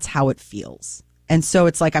time, that's how it feels. And so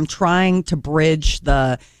it's like I'm trying to bridge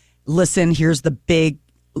listen, here's the big,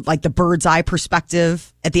 like the bird's eye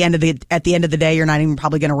perspective. At the end of the day, you're not even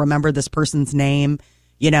probably going to remember this person's name,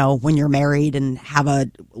 when you're married and have a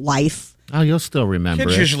life. Oh, you'll still remember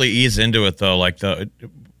Kids it. usually ease into it, though. Like, the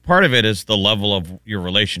part of it is the level of your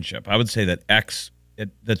relationship. I would say that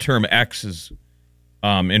the term X is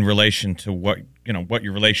in relation to what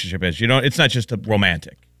your relationship is. It's not just a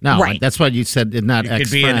romantic. No, Right. that's why you said not It ex-friend.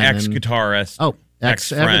 could be an and- ex-guitarist. Oh,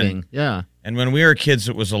 ex-everything. ex-friend. Yeah. And when we were kids,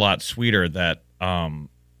 it was a lot sweeter that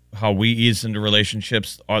how we eased into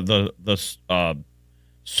relationships. The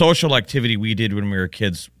social activity we did when we were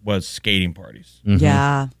kids was skating parties.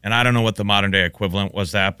 Yeah. And I don't know what the modern day equivalent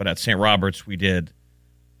was that, but at St. Robert's we did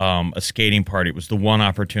a skating party. It was the one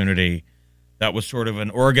opportunity that was sort of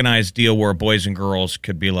an organized deal where boys and girls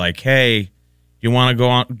could be like, hey, you want to go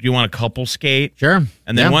on? Do you want to couple skate? Sure.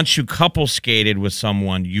 And then Yeah. once you couple skated with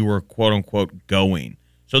someone, you were quote unquote going.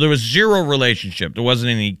 So there was zero relationship. There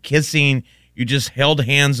wasn't any kissing. You just held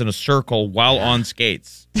hands in a circle while on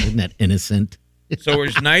skates. Isn't that innocent? So it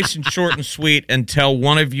was nice and short and sweet until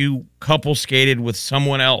one of you couple skated with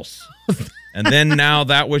someone else. And then now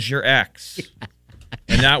that was your ex.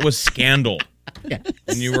 And that was scandal. Yes.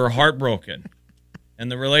 And you were heartbroken.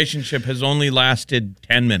 And the relationship has only lasted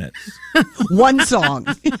 10 minutes. One song.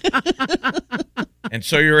 And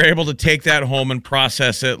so you're able to take that home and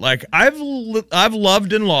process it like, I've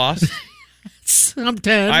loved and lost. I'm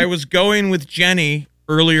 10. I was going with Jenny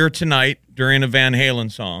earlier tonight during a Van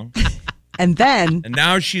Halen song. And then And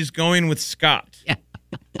now she's going with Scott.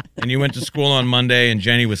 And you went to school on Monday, and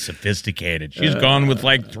Jenny was sophisticated. She's gone with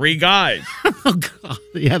like 3 guys. Oh, God.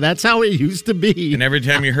 Yeah, that's how it used to be. And every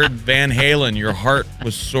time you heard Van Halen, your heart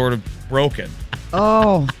was sort of broken.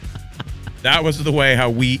 oh, That was the way how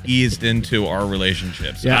we eased into our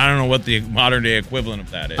relationships. Yeah. I don't know what the modern day equivalent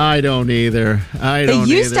of that is. I don't either.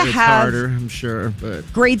 used to It's have- harder, I'm sure,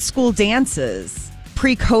 but grade school dances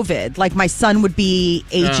pre-COVID. Like, my son would be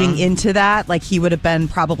aging into that. Like, he would have been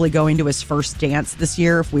probably going to his first dance this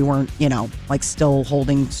year if we weren't, like still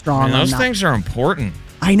holding strong. And on those that. things are important.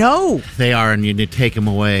 I know. they are, and you need to take them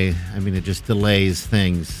away. I mean, it just delays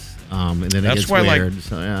things, and then it That's gets why, like, weird.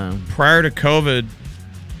 So, yeah. Prior to COVID,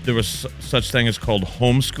 there was such thing as called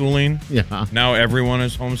homeschooling. Yeah. Now everyone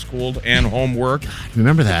is homeschooled and homework.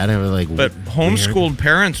 Remember that? I was like, But weird. homeschooled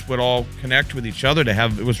parents would all connect with each other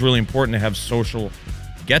it was really important to have social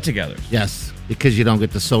get-togethers. Yes, because you don't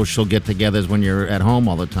get the social get-togethers when you're at home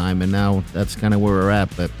all the time, and now that's kind of where we're at.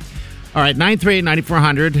 But all right,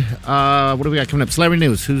 938-9400. What do we got coming up? Celebrity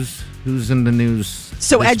news. Who's in the news?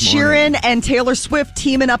 So this Ed Sheeran morning? and Taylor Swift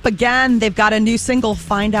teaming up again. They've got a new single.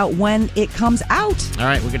 Find out when it comes out. All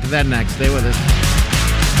right, we'll get to that next. Stay with us.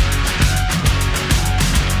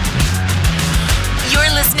 You're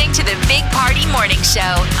listening to the Big Party Morning Show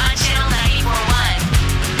on Channel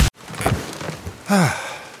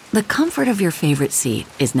 94.1. The comfort of your favorite seat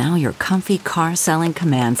is now your comfy car selling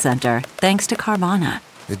command center, thanks to Carvana.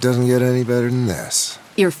 It doesn't get any better than this.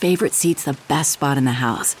 Your favorite seat's the best spot in the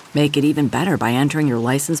house. Make it even better by entering your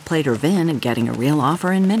license plate or VIN and getting a real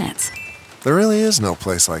offer in minutes. There really is no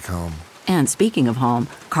place like home. And speaking of home,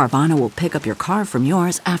 Carvana will pick up your car from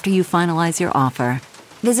yours after you finalize your offer.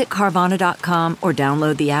 Visit Carvana.com or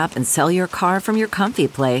download the app and sell your car from your comfy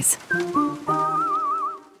place.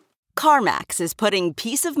 CarMax is putting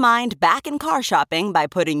peace of mind back in car shopping by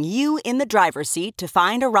putting you in the driver's seat to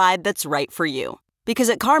find a ride that's right for you. Because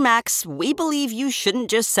at CarMax, we believe you shouldn't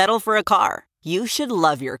just settle for a car. You should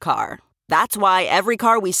love your car. That's why every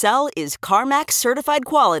car we sell is CarMax certified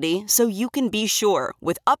quality, so you can be sure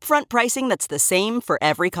with upfront pricing that's the same for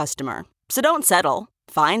every customer. So don't settle.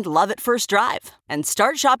 Find love at first drive and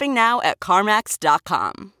start shopping now at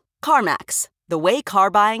CarMax.com. CarMax, the way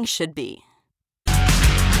car buying should be.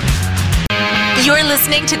 You're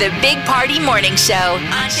listening to the Big Party Morning Show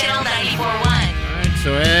on Channel 94.1. All right,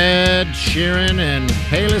 so Ed Sheeran and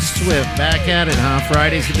Taylor Swift back at it, huh?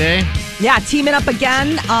 Fridays today. Yeah, teaming up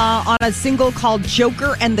again on a single called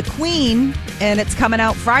Joker and the Queen. and it's coming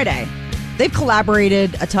out Friday. They've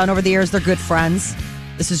collaborated a ton over the years. They're good friends.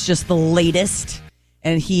 This is just the latest.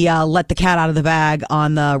 And he let the cat out of the bag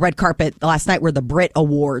on the red carpet last night were the Brit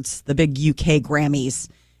Awards, the big UK Grammys.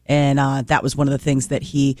 And that was one of the things that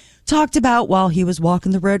he talked about while he was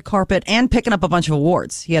walking the red carpet and picking up a bunch of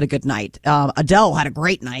awards. He had a good night. Adele had a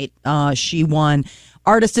great night. She won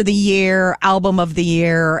Artist of the Year, Album of the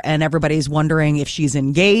Year, and everybody's wondering if she's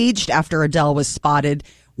engaged after Adele was spotted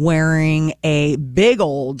wearing a big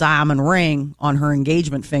old diamond ring on her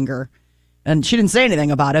engagement finger. And she didn't say anything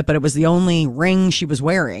about it, but it was the only ring she was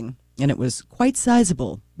wearing, and it was quite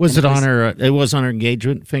sizable. Was it on her? It was on her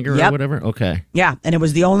engagement finger Yep. or whatever? Okay. Yeah, and it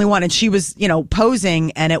was the only one. And she was,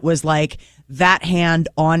 posing, and it was like that hand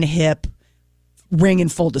on hip ring in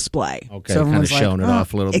full display. Okay, so kind of everyone's showing it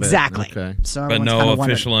off a little bit. Exactly. Okay. So But everyone's no kinda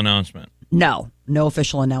wondering. official announcement. No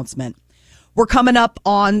official announcement. We're coming up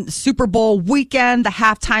on Super Bowl weekend. The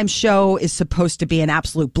halftime show is supposed to be an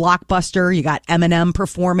absolute blockbuster. You got Eminem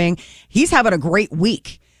performing. He's having a great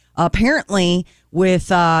week. Apparently, with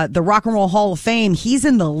the Rock and Roll Hall of Fame, he's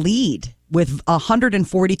in the lead with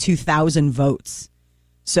 142,000 votes.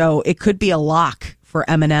 So it could be a lock for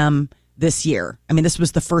Eminem this year. I mean, this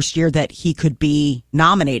was the first year that he could be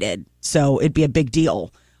nominated, so it'd be a big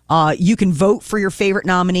deal. You can vote for your favorite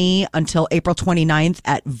nominee until April 29th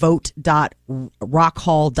at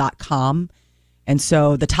vote.rockhall.com. And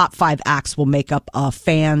so the top 5 acts will make up a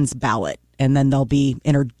fans ballot, and then they'll be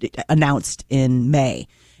announced in May.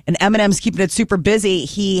 And Eminem's keeping it super busy.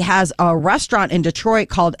 He has a restaurant in Detroit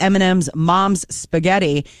called Eminem's Mom's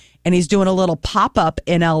Spaghetti, and he's doing a little pop-up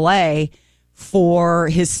in L.A. for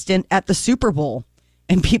his stint at the Super Bowl.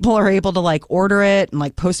 And people are able to order it, and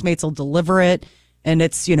Postmates will deliver it. And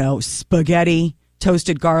it's, spaghetti,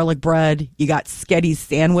 toasted garlic bread. You got Sketty's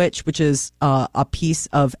sandwich, which is a piece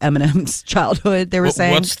of Eminem's childhood, they were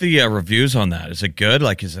saying. What's the reviews on that? Is it good?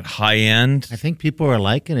 Is it high end? I think people are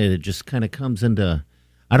liking it. It just kind of comes into,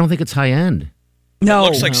 I don't think it's high end. No. It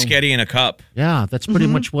looks like Sketty in a cup. Yeah, that's pretty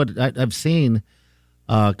much what I've seen.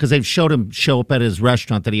 Because they've showed him show up at his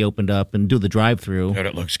restaurant that he opened up and do the drive-through. Dude,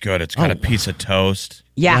 it looks good. It's got a piece of toast.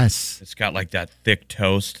 Yeah. Yes. It's got that thick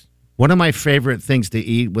toast. One of my favorite things to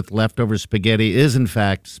eat with leftover spaghetti is, in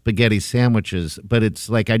fact, spaghetti sandwiches. But it's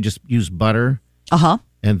I just use butter. Uh-huh.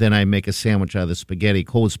 And then I make a sandwich out of the spaghetti,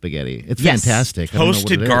 cold spaghetti. It's fantastic. I don't know what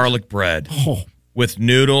Toasted it is. garlic bread with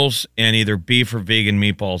noodles and either beef or vegan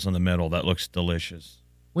meatballs in the middle. That looks delicious.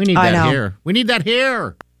 We need I that know. here. We need that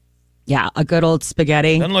here. Yeah, a good old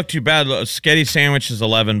spaghetti. Doesn't look too bad. A Sketty sandwich is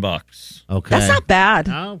 $11. Okay. That's not bad.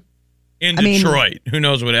 Oh. In I mean- Detroit. Who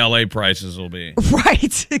knows what LA prices will be?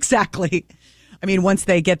 Right, exactly. I mean, once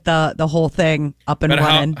they get the whole thing up and But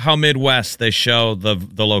running. how Midwest, they show the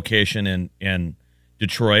location in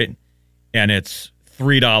Detroit, and it's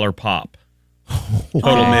 $3 pop.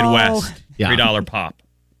 Total Midwest, Yeah. $3 pop.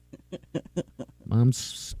 Mom's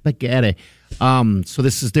spaghetti. So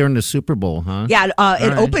this is during the Super Bowl, huh? Yeah, it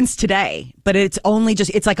right. opens today, but it's only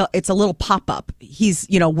it's a little pop-up. He's,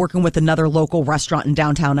 working with another local restaurant in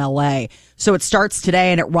downtown LA. So it starts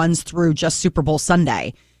today and it runs through just Super Bowl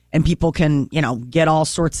Sunday, and people can, get all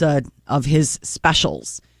sorts of his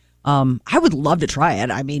specials. I would love to try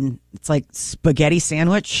it. I mean, it's like spaghetti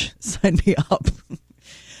sandwich. Sign me up.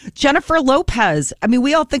 Jennifer Lopez. I mean,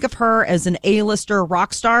 we all think of her as an A-lister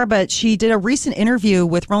rock star, but she did a recent interview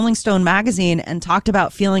with Rolling Stone magazine and talked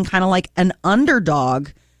about feeling kind of like an underdog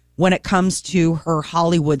when it comes to her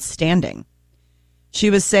Hollywood standing. She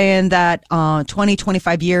was saying that 20,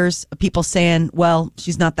 25 years of people saying, well,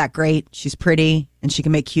 she's not that great. She's pretty and she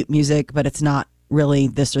can make cute music, but it's not really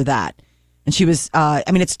this or that. And she was,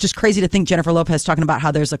 it's just crazy to think Jennifer Lopez talking about how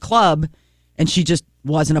there's a club and she just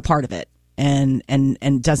wasn't a part of it. And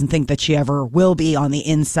doesn't think that she ever will be on the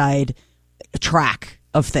inside track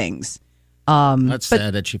of things. That's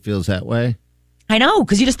sad that she feels that way. I know,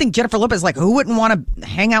 because you just think Jennifer Lopez, who wouldn't want to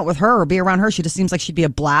hang out with her or be around her? She just seems like she'd be a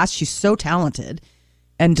blast. She's so talented.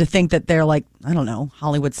 And to think that they're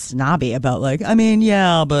Hollywood snobby about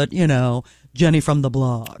but Jenny from the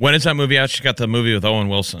block. When is that movie out? She got the movie with Owen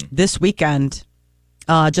Wilson. This weekend,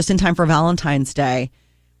 just in time for Valentine's Day,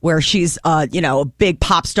 where she's, a big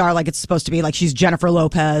pop star, like it's supposed to be, like she's Jennifer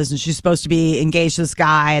Lopez, and she's supposed to be engaged to this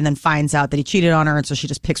guy, and then finds out that he cheated on her, and so she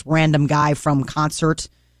just picks random guy from concert,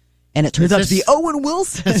 and it turns out to be Owen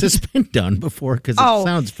Wilson. Has this been done before? Because it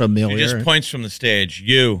sounds familiar. She just points from the stage.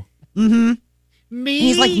 You. Mm-hmm. Me? And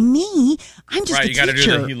he's like, me? I'm just Right, a you got to do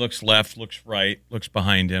teacher. that. He looks left, looks right, looks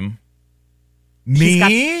behind him. He's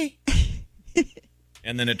Me?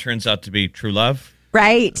 And then it turns out to be true love.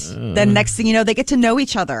 Right. Then next thing you know, they get to know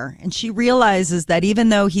each other. And she realizes that even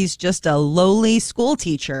though he's just a lowly school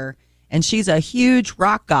teacher and she's a huge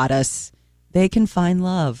rock goddess, they can find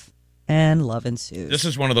love, and love ensues. This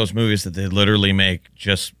is one of those movies that they literally make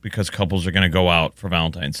just because couples are going to go out for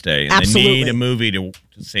Valentine's Day. And Absolutely. They need a movie to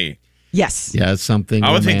see. Yes. Yeah, it's something.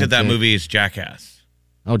 I would think that romantic. movie is Jackass.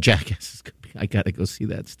 Oh, Jackass is good. I got to go see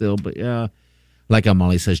that still. But yeah, like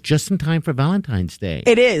Molly says, just in time for Valentine's Day.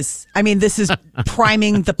 It is. I mean, this is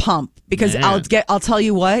priming the pump because Man. I'll tell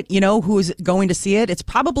you what, who's going to see it? It's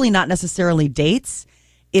probably not necessarily dates.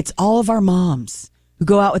 It's all of our moms who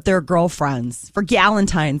go out with their girlfriends for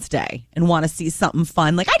Galentine's Day and want to see something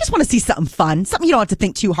fun. Like, I just want to see something fun, something you don't have to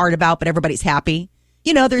think too hard about, but everybody's happy.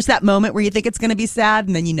 There's that moment where you think it's going to be sad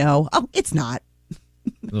and then oh, it's not.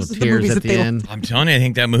 Little tears at the end. I'm telling you, I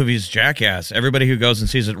think that movie is Jackass. Everybody who goes and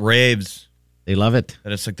sees it raves. They love it.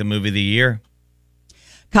 That it's like the movie of the year.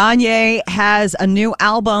 Kanye has a new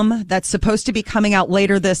album that's supposed to be coming out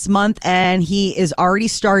later this month, and he is already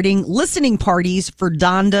starting listening parties for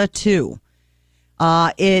Donda 2.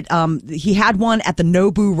 He had one at the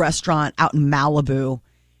Nobu restaurant out in Malibu,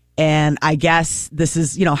 and I guess this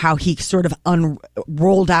is, how he sort of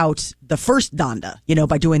rolled out the first Donda,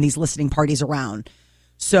 by doing these listening parties around.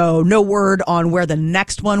 So no word on where the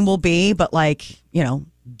next one will be, but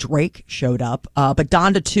Drake showed up. But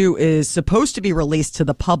Donda 2 is supposed to be released to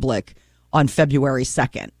the public on February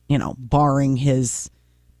 2nd, barring his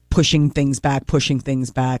pushing things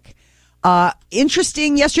back.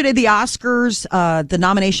 Interesting. Yesterday, the Oscars, the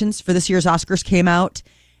nominations for this year's Oscars came out,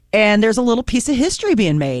 and there's a little piece of history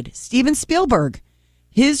being made. Steven Spielberg,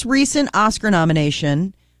 his recent Oscar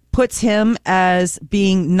nomination puts him as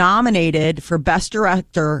being nominated for Best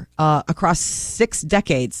Director across 6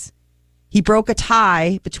 decades. He broke a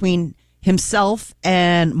tie between himself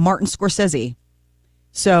and Martin Scorsese.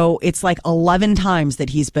 So it's like 11 times that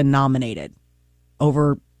he's been nominated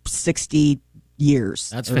over 60 years.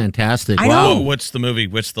 That's fantastic. I Wow. know. What's the movie?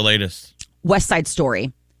 What's the latest? West Side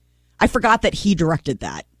Story. I forgot that he directed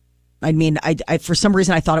that. I mean, I for some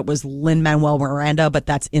reason I thought it was Lin-Manuel Miranda, but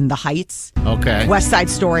that's In the Heights. Okay. West Side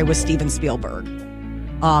Story was Steven Spielberg.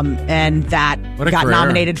 And that What a got career.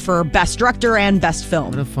 nominated for Best Director and Best Film.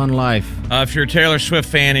 What a fun life. If you're a Taylor Swift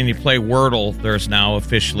fan and you play Wordle, there's now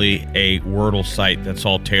officially a Wordle site that's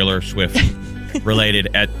all Taylor Swift related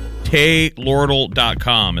at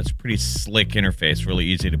taylordle.com. It's a pretty slick interface, really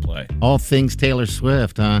easy to play. All things Taylor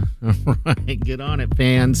Swift, huh? All right, get on it,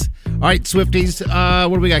 fans. All right, Swifties,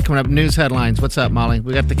 what do we got coming up? News headlines. What's up, Molly?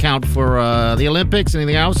 We got the count for the Olympics.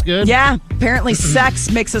 Anything else good? Yeah, apparently sex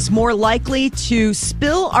makes us more likely to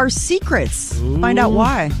spill our secrets. Find out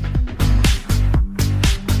why.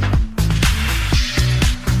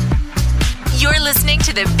 You're listening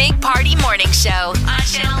to the Big Party Morning Show on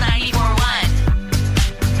Channel 94.1.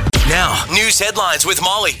 Now, news headlines with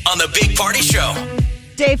Molly on the Big Party Show.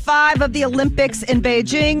 Day 5 of the Olympics in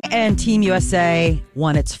Beijing, and Team USA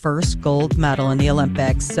won its first gold medal in the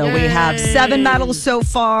Olympics. So we have 7 medals so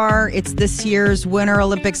far. It's this year's Winter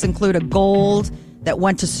Olympics include a gold that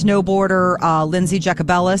went to snowboarder Lindsay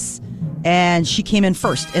Jacobellis, and she came in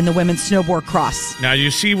first in the women's snowboard cross. Now,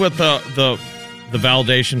 you see what the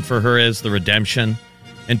validation for her is, the redemption.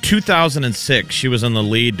 In 2006, she was in the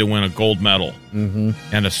lead to win a gold medal and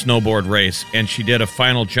a snowboard race, and she did a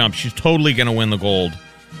final jump. She's totally going to win the gold.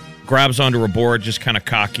 Grabs onto her board, just kind of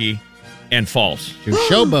cocky, and falls. She was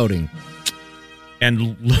showboating.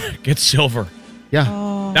 And gets silver.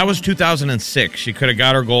 Yeah. That was 2006. She could have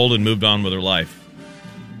got her gold and moved on with her life.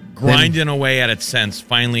 Grinding away at it since.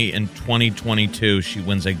 Finally, in 2022, she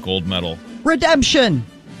wins a gold medal. Redemption.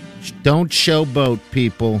 Don't showboat,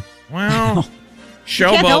 people. Well,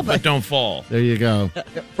 can't help showboat, but it. don't fall. There you go.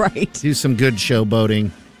 Right. Do some good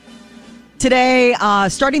showboating. Today,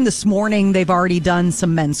 starting this morning, they've already done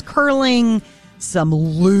some men's curling, some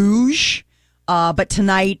luge. But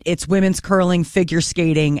tonight, it's women's curling, figure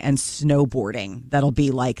skating, and snowboarding. That'll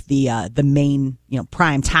be like the main,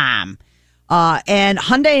 prime time. And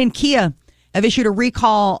Hyundai and Kia have issued a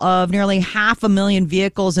recall of nearly 500,000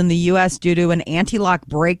 vehicles in the U.S. due to an anti-lock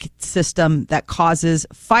brake system that causes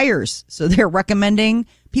fires. So they're recommending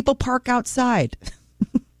people park outside.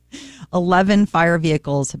 11 fire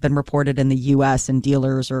vehicles have been reported in the U.S. and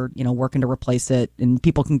dealers are, working to replace it. And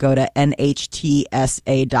people can go to nhtsa.gov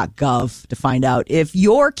to find out if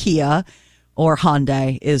your Kia or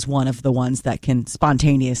Hyundai is one of the ones that can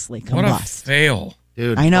spontaneously combust. What a fail.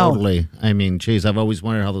 Dude, I know. Totally. I mean, geez, I've always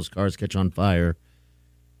wondered how those cars catch on fire.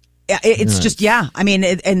 Yeah, it's just, yeah. I mean,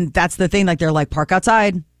 and that's the thing. Like, they're like, park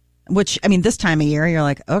outside, which, I mean, this time of year, you're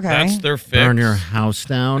like, okay. That's their fix. Burn your house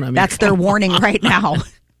down. I mean, That's their warning right now.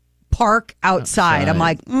 Park outside. I'm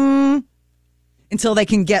like, until they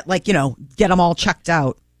can get get them all checked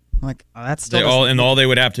out. I'm like, oh, that's still all they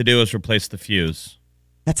would have to do is replace the fuse.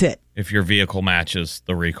 That's it. If your vehicle matches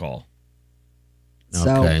the recall.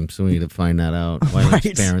 Okay, so we need to find that out. Why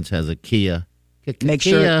his parents has a Kia. Make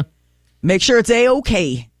sure it's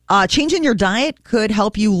A-okay. Changing your diet could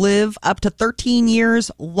help you live up to 13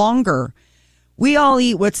 years longer. We all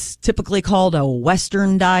eat what's typically called a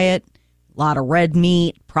Western diet. A lot of red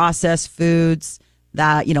meat, processed foods,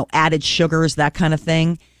 that, added sugars, that kind of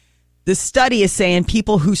thing. The study is saying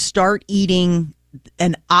people who start eating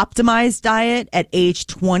an optimized diet at age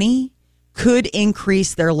 20 could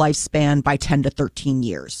increase their lifespan by 10 to 13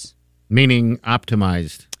 years. Meaning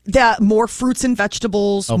optimized. That more fruits and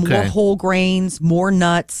vegetables, more whole grains, more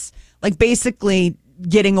nuts, like basically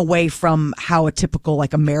getting away from how a typical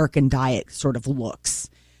American diet sort of looks.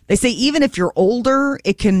 They say even if you're older,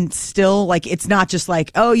 it can still it's not just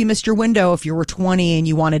oh, you missed your window if you were 20 and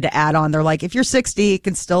you wanted to add on. They're like, if you're 60, it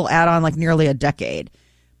can still add on nearly a decade.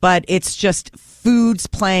 But it's just foods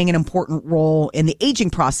playing an important role in the aging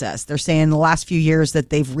process. They're saying in the last few years that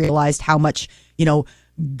they've realized how much,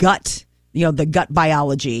 gut, the gut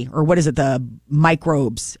biology, or what is it, the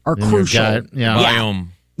microbes are crucial. Biome.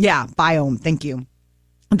 Yeah, biome. Thank you.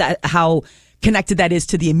 That how connected that is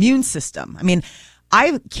to the immune system. I mean,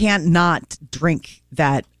 I can't not drink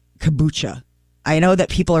that kombucha. I know that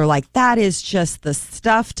people are like, that is just the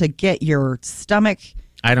stuff to get your stomach.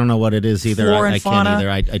 I don't know what it is either. Flora and I can't fauna. either.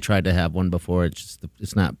 I tried to have one before.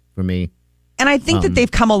 It's not for me. And I think that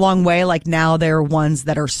they've come a long way. Now there are ones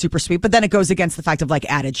that are super sweet, but then it goes against the fact of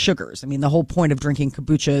added sugars. I mean, the whole point of drinking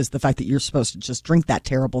kombucha is the fact that you're supposed to just drink that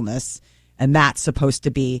terribleness, and that's supposed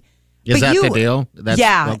to be. Is that the deal?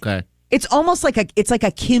 Yeah. Okay. It's almost like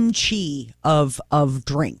a kimchi of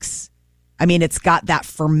drinks. I mean, it's got that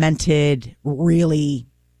fermented, really,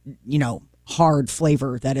 hard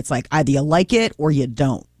flavor that it's either you like it or you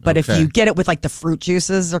don't. But if you get it with the fruit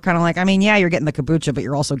juices, they're kind of you're getting the kombucha, but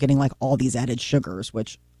you're also getting all these added sugars,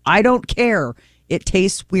 which I don't care. It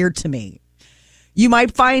tastes weird to me. You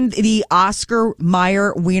might find the Oscar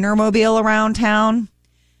Mayer Wienermobile around town.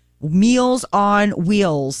 Meals on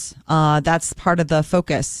Wheels. That's part of the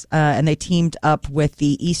focus. And they teamed up with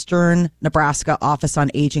the Eastern Nebraska Office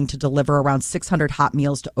on Aging to deliver around 600 hot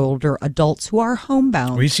meals to older adults who are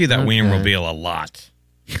homebound. We see that Wienermobile a lot.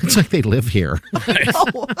 It's like they live here.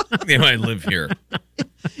 They might live here.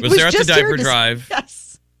 Was there at the diaper drive?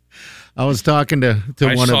 Yes. I was talking to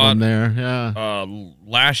one of them there. Yeah.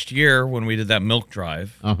 Last year when we did that milk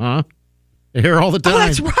drive. They're here all the time. Oh,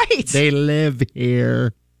 that's right. They live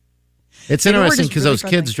here. It's interesting because those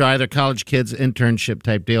kids drive, they're college kids, internship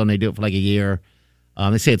type deal, and they do it for a year.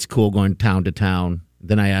 They say it's cool going town to town.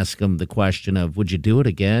 Then I ask them the question of, would you do it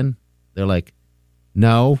again? They're like,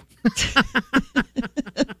 no.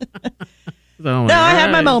 No, I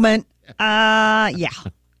had my moment. Yeah.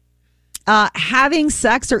 Having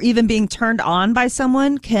sex or even being turned on by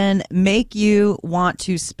someone can make you want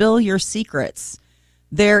to spill your secrets.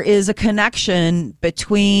 There is a connection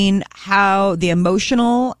between how the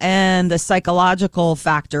emotional and the psychological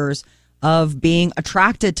factors of being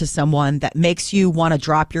attracted to someone that makes you want to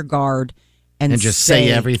drop your guard and just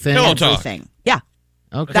say everything. Pillow talk. Everything. Yeah.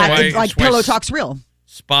 Okay. That, pillow talk's real.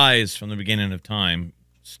 Spies from the beginning of time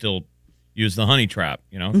still use the honey trap,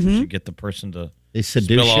 to get the person to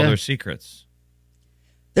spill all their secrets.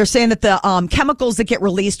 They're saying that the chemicals that get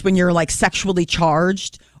released when you're sexually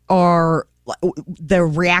charged are the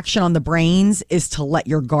reaction on the brains is to let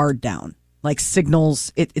your guard down.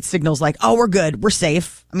 Signals, it signals oh, we're good, we're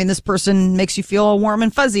safe. I mean, this person makes you feel all warm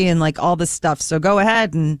and fuzzy and all this stuff. So go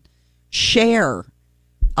ahead and share.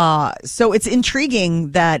 So it's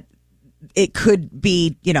intriguing that it could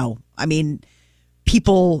be,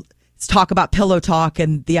 people talk about pillow talk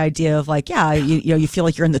and the idea of you feel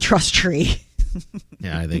like you're in the trust tree.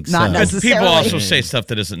 Yeah, I think Not so. necessarily. People also say stuff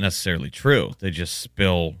that isn't necessarily true. They just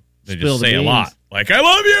spill. They Spill just the say a beans. lot. I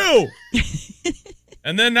love you.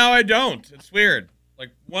 And then now I don't. It's weird.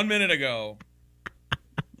 1 minute ago,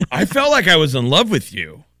 I felt like I was in love with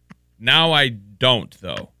you. Now I don't,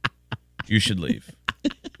 though. You should leave.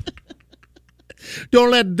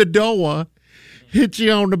 Don't let the door hit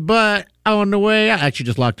you on the butt on the way out. Actually,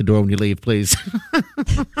 just lock the door when you leave, please.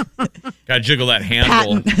 Got to jiggle that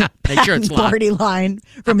handle. Make sure it's locked. Party line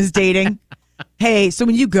from his dating. Hey, so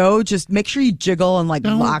when you go, just make sure you jiggle and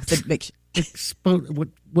lock the.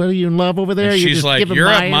 What are you in love over there? And You're she's just like, giving you're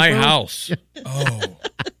at info? my house. Oh,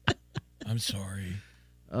 I'm sorry.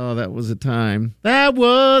 Oh, that was a time. That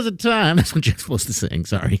was a time. That's what you're supposed to sing.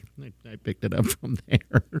 Sorry. I picked it up from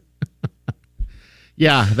there.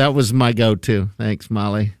 Yeah, that was my go-to. Thanks,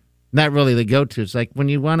 Molly. Not really the go-to. It's when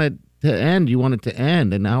you want it to end, you want it to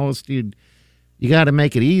end. And how else do you got to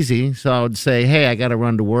make it easy. So I would say, hey, I got to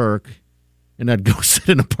run to work. And I'd go sit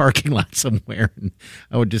in a parking lot somewhere. And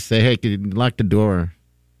I would just say, hey, could you lock the door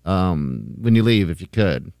when you leave if you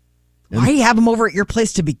could? Why do you have them over at your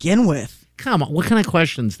place to begin with? Come on. What kind of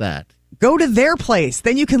question's that? Go to their place.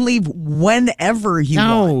 Then you can leave whenever you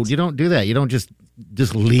want. No, you don't do that. You don't just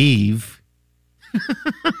leave.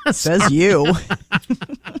 Says you.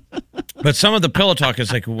 But some of the pillow talk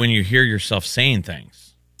is like when you hear yourself saying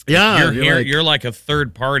things. Yeah. You're like a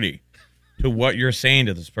third party to what you're saying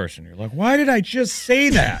to this person. You're like, why did I just say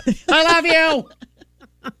that? I love you.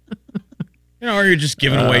 Or you're just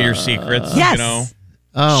giving away your secrets. Yes.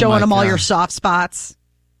 Showing them all your soft spots.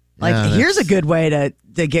 Like, here's a good way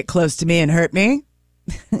to get close to me and hurt me.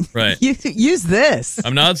 Right. Use this.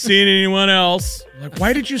 I'm not seeing anyone else. Like,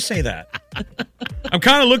 why did you say that? I'm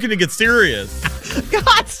kind of looking to get serious.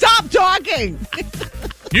 God, stop talking.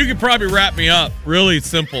 You could probably wrap me up really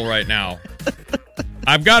simple right now.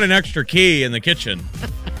 I've got an extra key in the kitchen.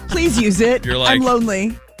 Please use it. You're like, I'm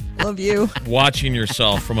lonely. Love you. Watching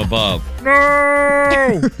yourself from above.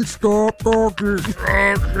 No! Stop talking.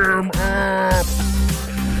 Shut him up.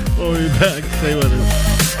 Oh, you're back. Stay with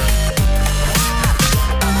us.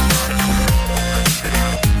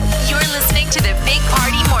 You're listening to the Big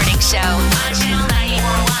Party Morning Show on Channel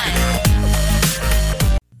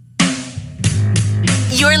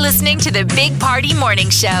 94.1. You're listening to the Big Party Morning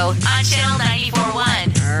Show on Channel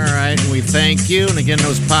 94.1. All right, we thank you. And again,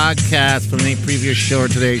 those podcasts from any previous show or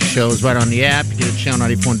today's show is right on the app. You get it at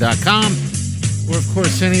channel94.com or, of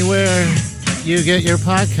course, anywhere you get your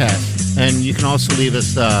podcast. And you can also leave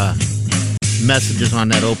us messages on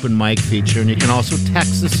that open mic feature. And you can also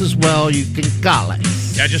text us as well. You can call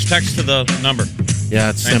us. Yeah, just text to the number. Yeah,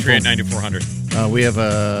 it's simple. 938-9400. We have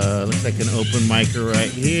looks like an open micer right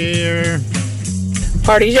here.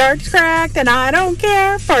 Party's yard's cracked and I don't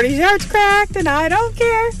care. Party's yard's cracked and I don't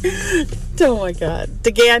care. Oh my God.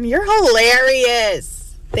 DeGan, you're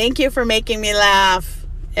hilarious. Thank you for making me laugh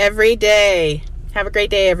every day. Have a great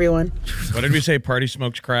day, everyone. What did we say? Party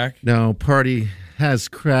smokes crack? No, Party has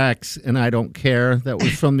cracks and I don't care. That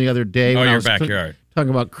was from the other day. Oh, when I your was backyard. Talking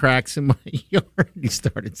about cracks in my yard. He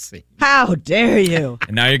started singing. How dare you?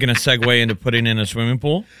 And now you're going to segue into putting in a swimming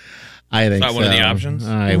pool? I think Is that so. one of the options?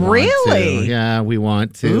 I want Really? to. Yeah, we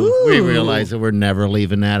want to. Ooh. We realize that we're never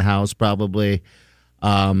leaving that house, probably.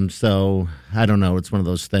 So I don't know. It's one of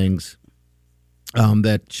those things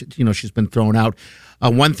that she's been thrown out.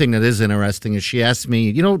 One thing that is interesting is she asked me,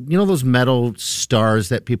 you know those metal stars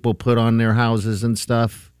that people put on their houses and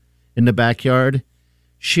stuff in the backyard.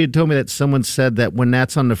 She had told me that someone said that when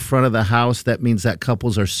that's on the front of the house, that means that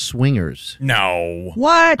couples are swingers. No.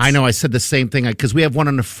 What? I know. I said the same thing because we have one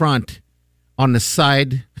on the front, on the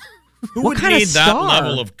side. Who What would kind of need that star?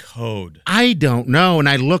 level of code? I don't know. And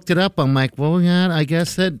I looked it up. I'm like, well, yeah, I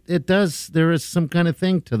guess that it does. There is some kind of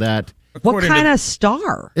thing to that. What According kind to- of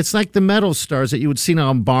star? It's like the metal stars that you would see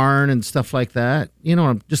on barn and stuff like that.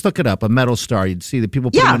 Just look it up. A metal star. You'd see the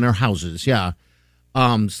people put them in their houses. Yeah.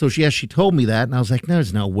 So she told me that, and I was like,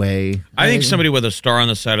 there's no way. I think somebody with a star on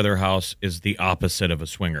the side of their house is the opposite of a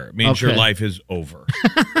swinger. It means your Okay. life is over.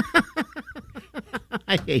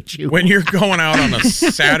 I hate you. When you're going out on a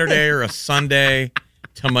Saturday or a Sunday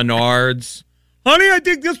to Menards, honey, I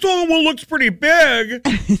think this one looks pretty big.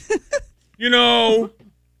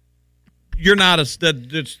 You're not it's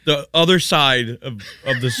the other side of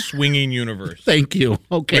the swinging universe. Thank you.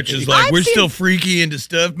 Okay. Which is like, I've we're seen- still freaky into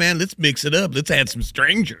stuff, man. Let's mix it up. Let's add some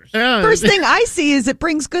strangers. Yeah. First thing I see is it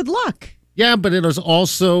brings good luck. Yeah, but it was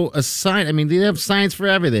also a sign. I mean, they have signs for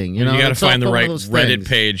everything. You You got to It's all find the one of right those Reddit things.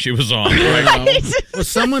 page she was on. Well,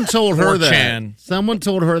 someone told her 4chan. that. Someone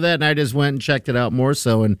told her that, and I just went and checked it out more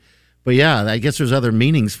so. But yeah, I guess there's other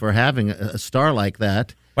meanings for having a star like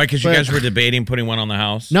that. Why? Because you But- guys were debating putting one on the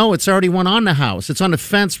house? No, it's already one on the house. It's on the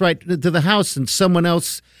fence right to the house, and someone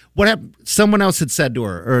else. What happened? Someone else had said to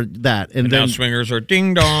her or that, and Now then swingers are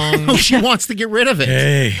ding dong. oh, she wants to get rid of it.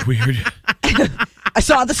 Hey, weird. I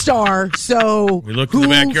saw the star, so We looked in the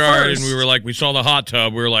backyard and we were like, we saw the hot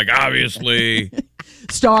tub. We were like, obviously.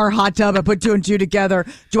 star, hot tub. I put two and two together.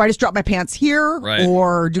 Do I just drop my pants here, Right.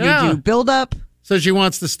 or do Yeah. we do build up? So she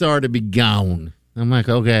wants the star to be gone. I'm like,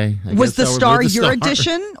 okay. I Was the guess I'll star remove the your star.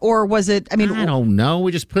 addition, or was it? I mean, I don't know.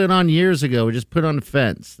 We just put it on years ago. We just put it on the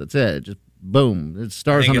fence. That's it. Just boom. It I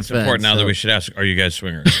stars think on the it's fence. important now that so- we should ask, are you guys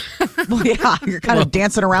swingers? well, yeah, you're kind of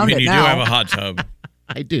dancing I around mean, it you now. do have a hot tub.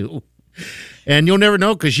 I do. And you'll never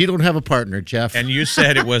know because you don't have a partner, Jeff. And you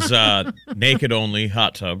said it was naked only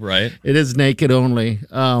hot tub, right? It is naked only.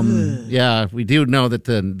 Yeah, we do know that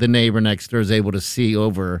the neighbor next door is able to see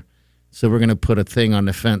over So we're going to put a thing on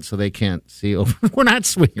the fence so they can't see over. We're not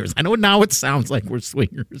swingers. I know now it sounds like we're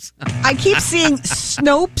swingers. I keep seeing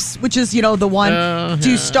Snopes, which is, the one.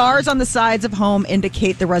 Do stars on the sides of home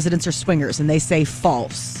indicate the residents are swingers? And they say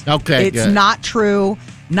false. Okay, it's good. not true.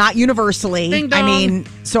 Not universally. Ding dong. I mean,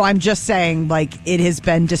 so I'm just saying, like, it has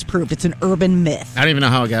been disproved. It's an urban myth. I don't even know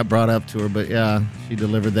how it got brought up to her, but yeah, she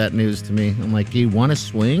delivered that news to me. I'm like, you want to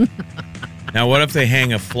swing? Now, what if they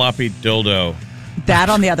hang a floppy dildo? That,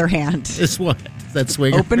 on the other hand, Is what? That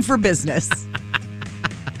swinger? open for business.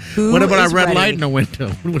 Who What about is a red ready? light in the window?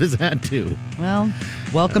 What does that do? Well,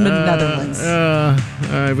 welcome to the Netherlands. All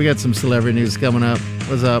right, we got some celebrity news coming up.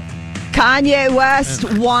 What's up? Kanye West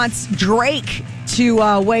wants Drake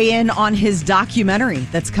to weigh in on his documentary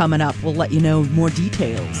that's coming up. We'll let you know more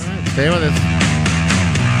details. Stay with us.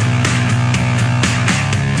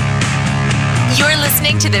 You're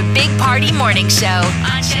listening to the Big Party Morning Show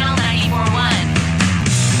on Channel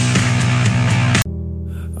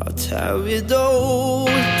 94.1. I'll tell you though.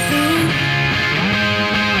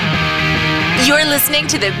 You're listening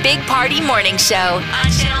to the Big Party Morning Show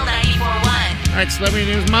on Channel 94.1. All right, celebrity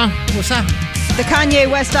news, Ma. What's up? The Kanye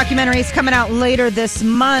West documentary is coming out later this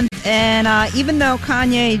month, and even though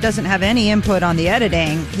Kanye doesn't have any input on the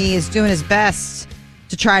editing, he is doing his best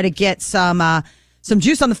to try to get some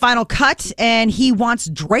juice on the final cut, and he wants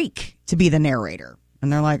Drake to be the narrator.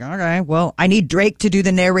 And they're like, okay, well, I need Drake to do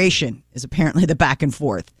the narration, is apparently the back and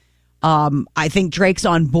forth. I think Drake's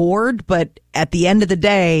on board, but at the end of the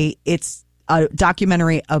day, it's a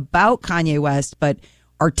documentary about Kanye West, but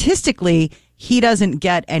artistically, he doesn't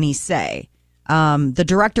get any say. The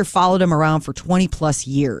director followed him around for 20 plus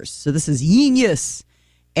years. So this is genius.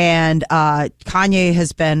 And Kanye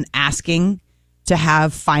has been asking to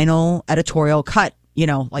have final editorial cut,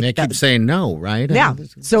 like They keep saying no, right? Yeah.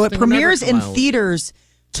 So it thing will never premieres come in out. theaters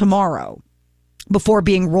tomorrow before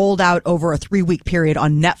being rolled out over a 3-week period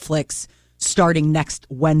on Netflix starting next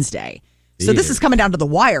Wednesday. So this is coming down to the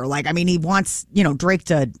wire. Like, I mean, he wants, Drake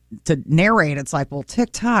to narrate. It's like, well,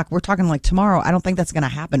 TikTok, we're talking like tomorrow. I don't think that's going to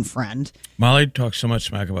happen, friend. Molly talks so much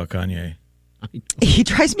smack about Kanye. He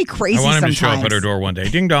drives me crazy I want him sometimes. to show up at her door one day.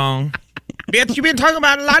 Ding dong. Bitch, you been talking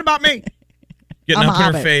about a lot about me. Getting I'm up a in her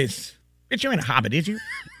hobbit. face. Bitch, you ain't a hobbit, is you?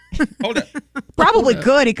 Hold it. Probably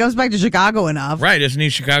could. He comes back to Chicago enough. Right, isn't he a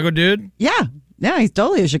Chicago dude? Yeah. Yeah, he's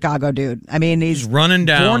totally a Chicago dude. I mean, he's Running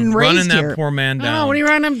born down. and Running raised that here. poor man down. Oh, what are you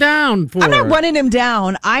running him down for? I'm not running him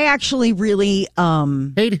down. I actually really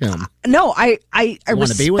hate him. No, I wanna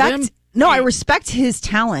respect be with him? No, I respect his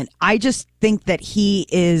talent. I just think that he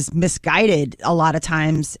is misguided a lot of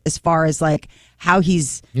times as far as like how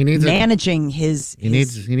he's managing his He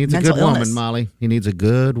needs a mental good illness. woman, Molly. He needs a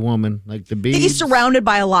good woman like the I bee. think he's surrounded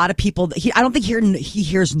by a lot of people. I don't think he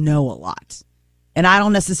hears no a lot. And I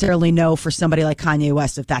don't necessarily know for somebody like Kanye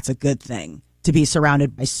West if that's a good thing to be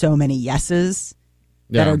surrounded by so many yeses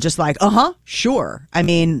that Yeah. are just like, sure. I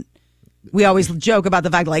mean, we always joke about the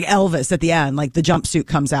fact like Elvis at the end, like the jumpsuit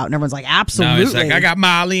comes out and everyone's like, absolutely. No, he's like, I got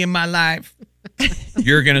Molly in my life.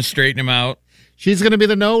 You're going to straighten him out. She's going to be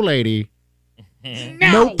the no lady.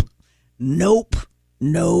 Nope. No.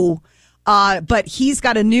 But he's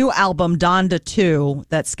got a new album, Donda 2,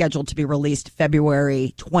 that's scheduled to be released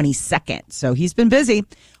February 22nd. So he's been busy.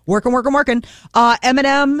 Working.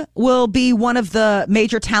 Eminem will be one of the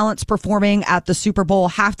major talents performing at the Super Bowl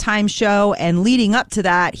halftime show. And leading up to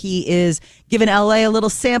that, he is giving LA a little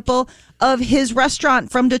sample of his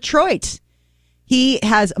restaurant from Detroit. He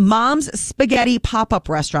has Mom's Spaghetti pop-up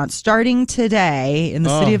restaurant starting today in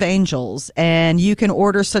the City of Angels. And you can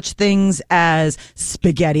order such things as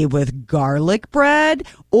spaghetti with garlic bread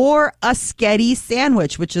or a sketty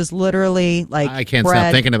sandwich, which is literally like I can't bread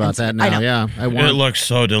stop thinking about that I now. know. Yeah, I want. It looks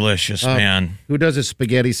so delicious, man. Who does a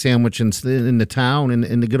spaghetti sandwich in the town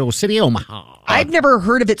in the good old city of Omaha? I've never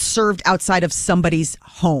heard of it served outside of somebody's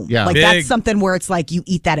home. Yeah. Like Big- that's something where it's like you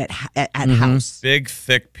eat that at house. Big,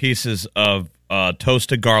 thick pieces of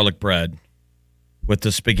toasted garlic bread with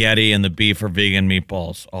the spaghetti and the beef or vegan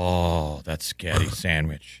meatballs. Oh, that spaghetti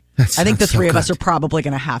sandwich. I think the three of us are probably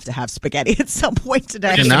going to have spaghetti at some point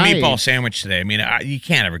today. Just a Tonight. meatball sandwich today. I mean, you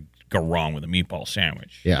can't ever go wrong with a meatball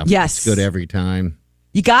sandwich. Yeah, Yes. it's good every time.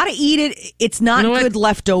 You got to eat it. It's not You know what? good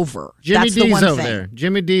leftover. Jimmy That's D's the one over thing. there.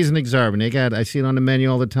 Jimmy D's and Exarban. I see it on the menu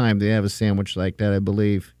all the time. They have a sandwich like that, I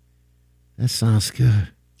believe. That sounds good.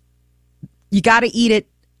 You got to eat it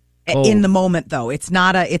Oh. in the moment, though. It's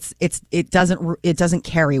not it doesn't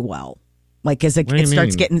carry well. Like as What do it you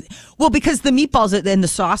starts mean? getting because the meatballs and the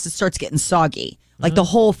sauce it starts getting soggy. Like the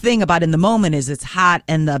whole thing about in the moment is it's hot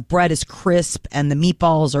and the bread is crisp and the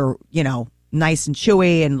meatballs are nice and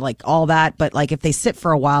chewy and like all that. But like if they sit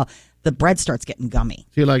for a while, the bread starts getting gummy.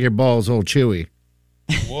 Feel like your balls all chewy.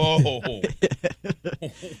 Whoa.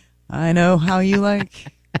 I know how you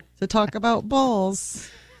like to talk about balls.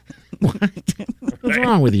 What's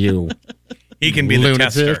wrong with you? He can be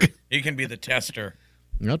Lunatic. the tester. He can be the tester.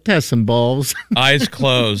 I'll test some balls. Eyes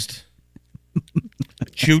closed.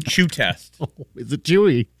 Chew test. Oh, is it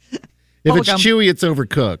chewy? If it's chewy, it's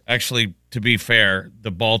overcooked. Actually, to be fair,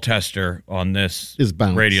 the ball tester on this is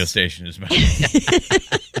bounce. Radio station is bounce.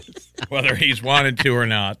 Whether he's wanted to or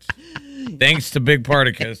not. Thanks to Big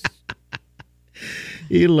Particus.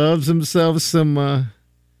 He loves himself some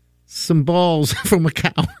balls from a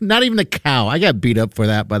cow. Not even a cow. I got beat up for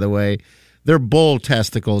that, by the way. They're bull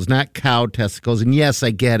testicles, not cow testicles. And yes,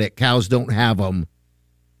 I get it. Cows don't have them.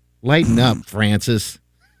 Lighten up, Francis.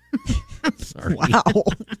 Sorry. Wow.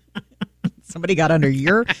 Somebody got under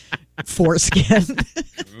your foreskin.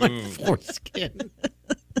 Foreskin.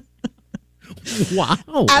 Wow.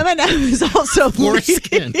 Eminem is also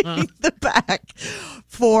Foreskin, leading the pack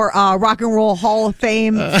for Rock and Roll Hall of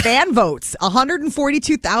Fame fan votes.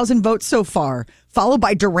 142,000 votes so far, followed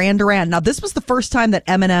by Duran Duran. Now, this was the first time that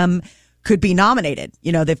Eminem could be nominated.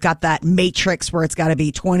 You know, they've got that matrix where it's got to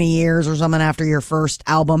be 20 years or something after your first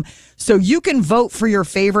album. So you can vote for your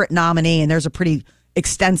favorite nominee, and there's a pretty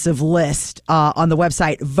extensive list on the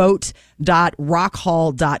website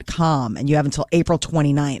vote.rockhall.com, and you have until April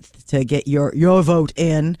 29th to get your vote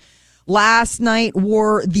in. Last night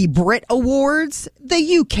were the Brit Awards,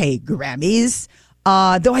 the UK Grammys,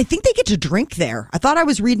 though I think they get to drink there. I thought I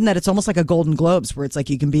was reading that it's almost like a Golden Globes where it's like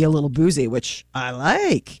you can be a little boozy, which I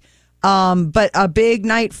like. But a big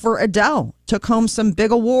night for Adele. Took home some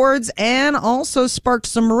big awards and also sparked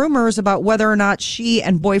some rumors about whether or not she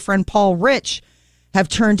and boyfriend Paul Rich have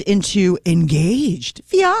turned into engaged,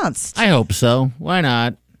 fiancé. I hope so. Why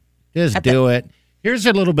not? Just do it. Here's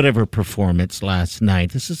a little bit of her performance last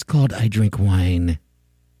night. This is called I Drink Wine.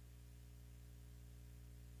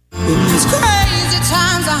 In these crazy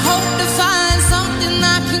times, I hope to find something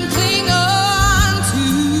I can cling on to.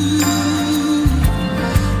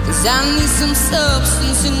 'Cause I need some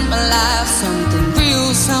substance in my life, something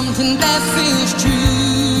real, something that feels true.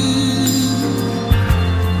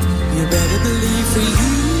 You better believe for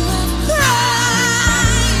you I've cried.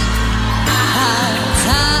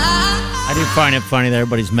 I do find it funny that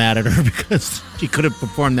everybody's mad at her because she could have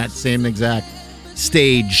performed that same exact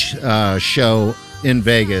stage show in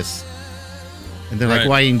Vegas. And they're like,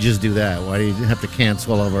 why didn't you just do that? Why do you have to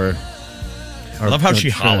cancel all of our I love how she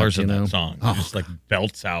trip, hollers in you know? that song. Oh. Just like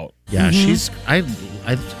belts out. Yeah, she's great.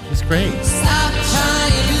 Stop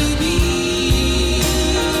trying to be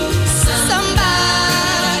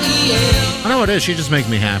somebody else. I know what it is. She just makes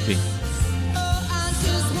me happy.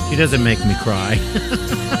 She doesn't make me cry.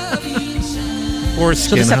 Or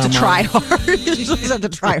She'll just have to try hard. She'll just have to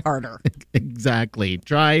try harder. Exactly.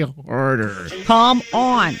 Try harder. Come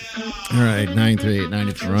on. All right,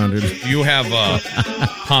 938-9400. You have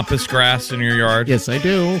pampas grass in your yard? Yes, I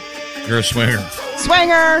do. You're a swinger.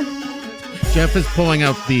 Swinger. Jeff is pulling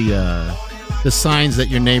out the signs that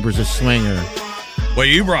your neighbor's a swinger. Well,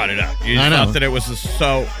 you brought it up. You I know. thought that it was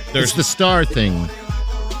It's the star thing.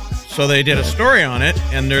 So they did a story on it,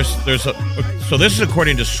 and so this is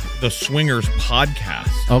according to the Swingers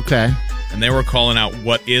podcast. Okay. And they were calling out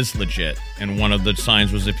what is legit, and one of the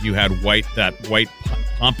signs was if you had white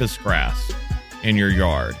pampas grass in your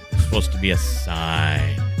yard, it's supposed to be a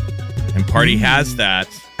sign. And Party has that,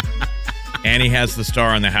 and he has the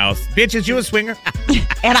star on the house. Bitch, is you a swinger?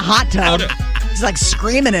 And a hot tub. He's like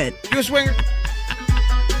screaming it. You a swinger?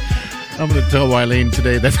 I'm going to tell Wileen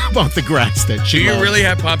today that about the grass that she Do you loves. really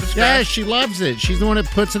have pampas grass? Yeah, she loves it. She's the one that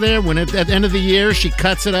puts it there. At the end of the year, she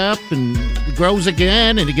cuts it up and it grows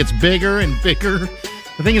again, and it gets bigger and bigger.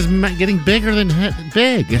 The thing is getting bigger than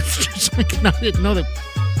big. It's just like, I didn't know that.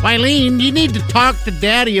 Wileen, you need to talk to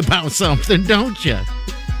Daddy about something, don't you?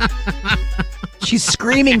 She's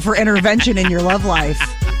screaming for intervention in your love life.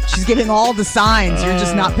 She's giving all the signs. You're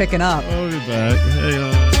just not picking up. I'll be back. Hang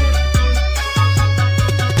on.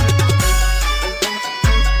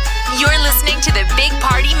 You're listening to the Big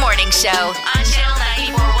Party Morning Show on Channel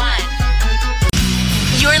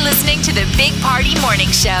 94.1. You're listening to the Big Party Morning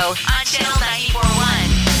Show on Channel 94.1.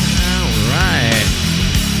 All right.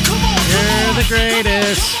 You're the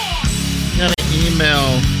greatest. Got an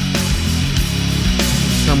email.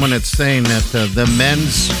 Someone that's saying that the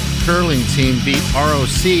men's curling team beat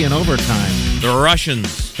ROC in overtime. The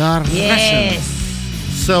Russians. Yes.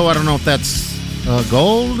 So I don't know if that's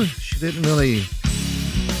gold. She didn't really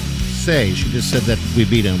say. She just said that we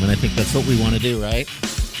beat them, and I think that's what we want to do, right?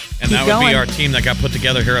 And Keep that would going. be our team that got put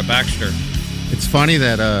together here at Baxter. It's funny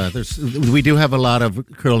that we do have a lot of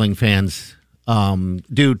curling fans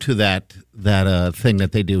due to that thing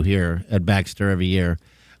that they do here at Baxter every year.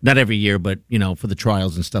 Not every year, but for the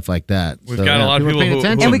trials and stuff like that. We've got a lot of people who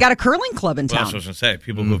and we got a curling club in town. That's what I was going to say.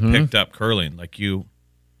 People who have picked up curling, like you.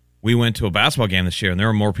 We went to a basketball game this year, and there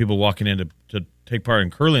were more people walking in to take part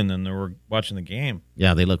in curling than there were watching the game.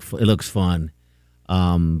 Yeah, it looks fun.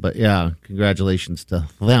 But yeah, congratulations to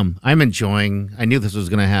them. I'm enjoying. I knew this was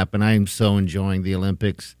going to happen. I am so enjoying the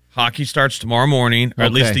Olympics. Hockey starts tomorrow morning, or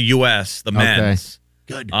at least the U.S., the men's.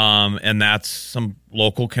 Good. And that's some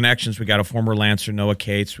local connections. We got a former Lancer, Noah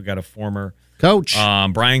Cates. We got a former coach,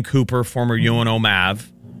 Brian Cooper, former UNO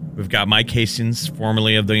Mav. We've got Mike Hastings,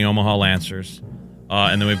 formerly of the Omaha Lancers.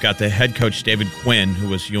 And then we've got the head coach, David Quinn, who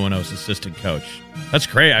was UNO's assistant coach. That's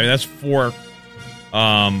great. I mean, that's 4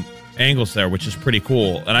 angles there, which is pretty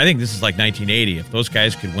cool. And I think this is like 1980. If those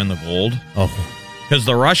guys could win the gold. Because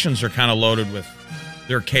the Russians are kind of loaded with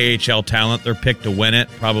their KHL talent. They're picked to win it.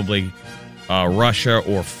 Probably Russia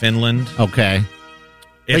or Finland. Okay.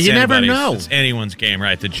 But you never know. It's anyone's game,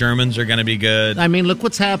 right? The Germans are going to be good. I mean, look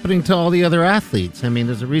what's happening to all the other athletes. I mean,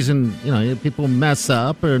 there's a reason, people mess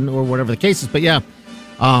up or whatever the case is. But yeah,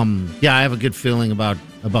 I have a good feeling about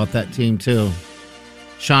that team too.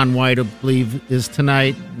 Shaun White, I believe, is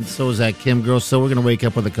tonight, and so is that Kim girl. So we're going to wake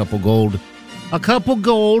up with a couple gold. I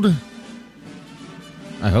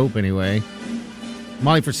hope, anyway.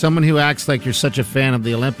 Molly, for someone who acts like you're such a fan of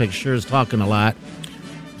the Olympics, sure is talking a lot.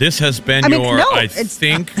 This has been I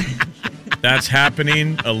think that's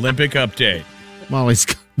happening, Olympic update. Molly's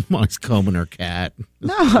combing her cat.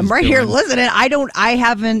 No, I'm right here listening. I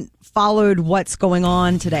haven't followed what's going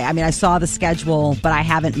on today. I mean, I saw the schedule, but I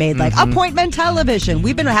haven't made appointment television.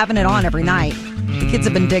 We've been having it on every night. The kids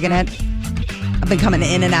have been digging it. I've been coming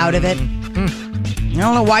in and out of it. I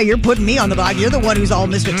don't know why you're putting me on the block. You're the one who's all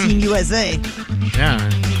Mr. Team USA. Yeah.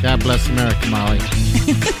 God bless America, Molly.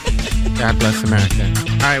 God bless America.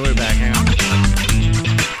 All right, we're back. Hang on.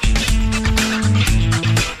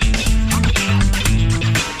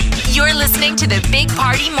 You're listening to the Big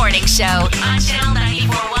Party Morning Show on Channel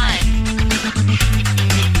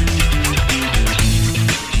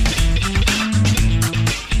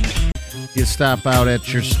 94.1. You stop out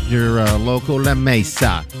at your local La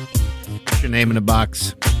Mesa. Put your name in the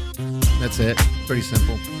box. That's it. Pretty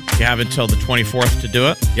simple. You have until the 24th to do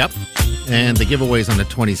it? Yep. And the giveaway's on the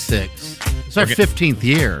 26th. It's our 15th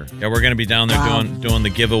year. Yeah, we're going to be down there doing the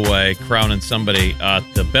giveaway, crowning somebody at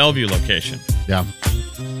the Bellevue location. Yeah.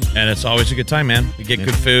 And it's always a good time, man. We get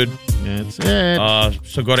good food. That's it.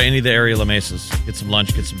 So go to any of the area La Mesas. Get some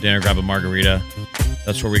lunch, get some dinner, grab a margarita.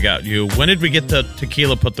 That's where we got you. When did we get the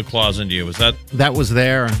tequila put the claws into you? Was that? That was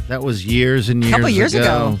there. That was years and years ago. A couple years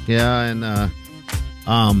ago. Yeah, and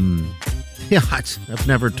I've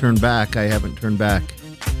never turned back. I haven't turned back.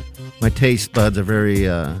 My taste buds are very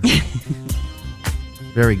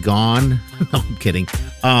very gone. No, I'm kidding.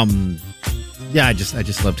 Yeah, I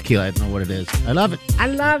just love tequila. I don't know what it is. I love it.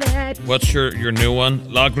 What's your new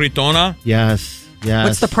one? La Gritona? Yes.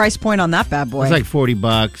 What's the price point on that bad boy? It's like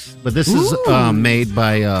 $40, but this is made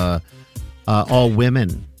by all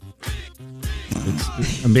women.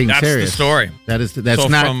 I'm being serious. That's the story. That's so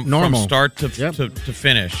not normal. From start to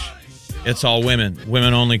finish, it's all women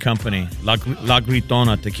only company. La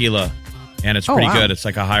Gritona tequila, and it's pretty good. It's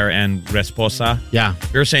like a higher end Resposa. Yeah,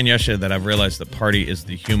 we were saying yesterday that I've realized that Party is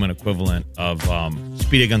the human equivalent of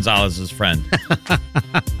Speedy Gonzalez's friend.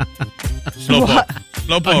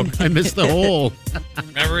 Slowpoke. I missed the whole.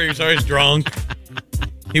 Remember, he was always drunk.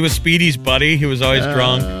 He was Speedy's buddy. He was always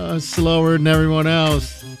drunk. Slower than everyone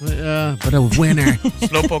else. But a winner.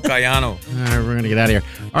 Slowpoke Cayano. All right, we're going to get out of here.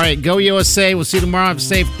 All right, go USA. We'll see you tomorrow. Have a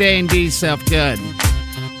safe day and do yourself good.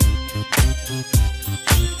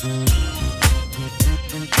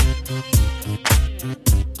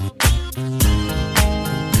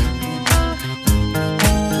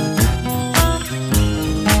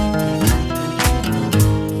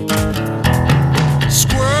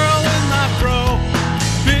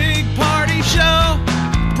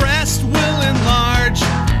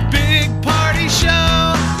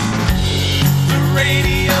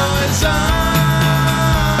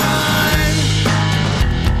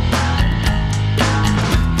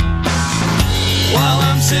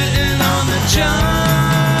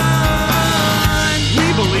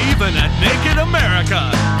 Naked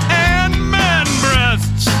America and man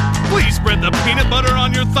breasts. Please spread the peanut butter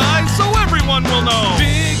on your thighs so everyone will know.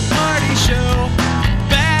 Big Party Show.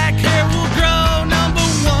 Back hair will grow. Number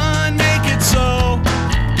one, make it so.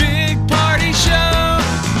 Big Party Show.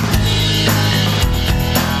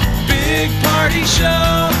 Big Party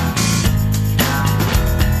Show.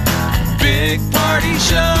 Big Party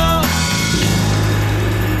Show.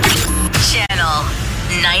 Channel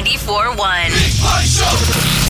 94.1. Big Party Show.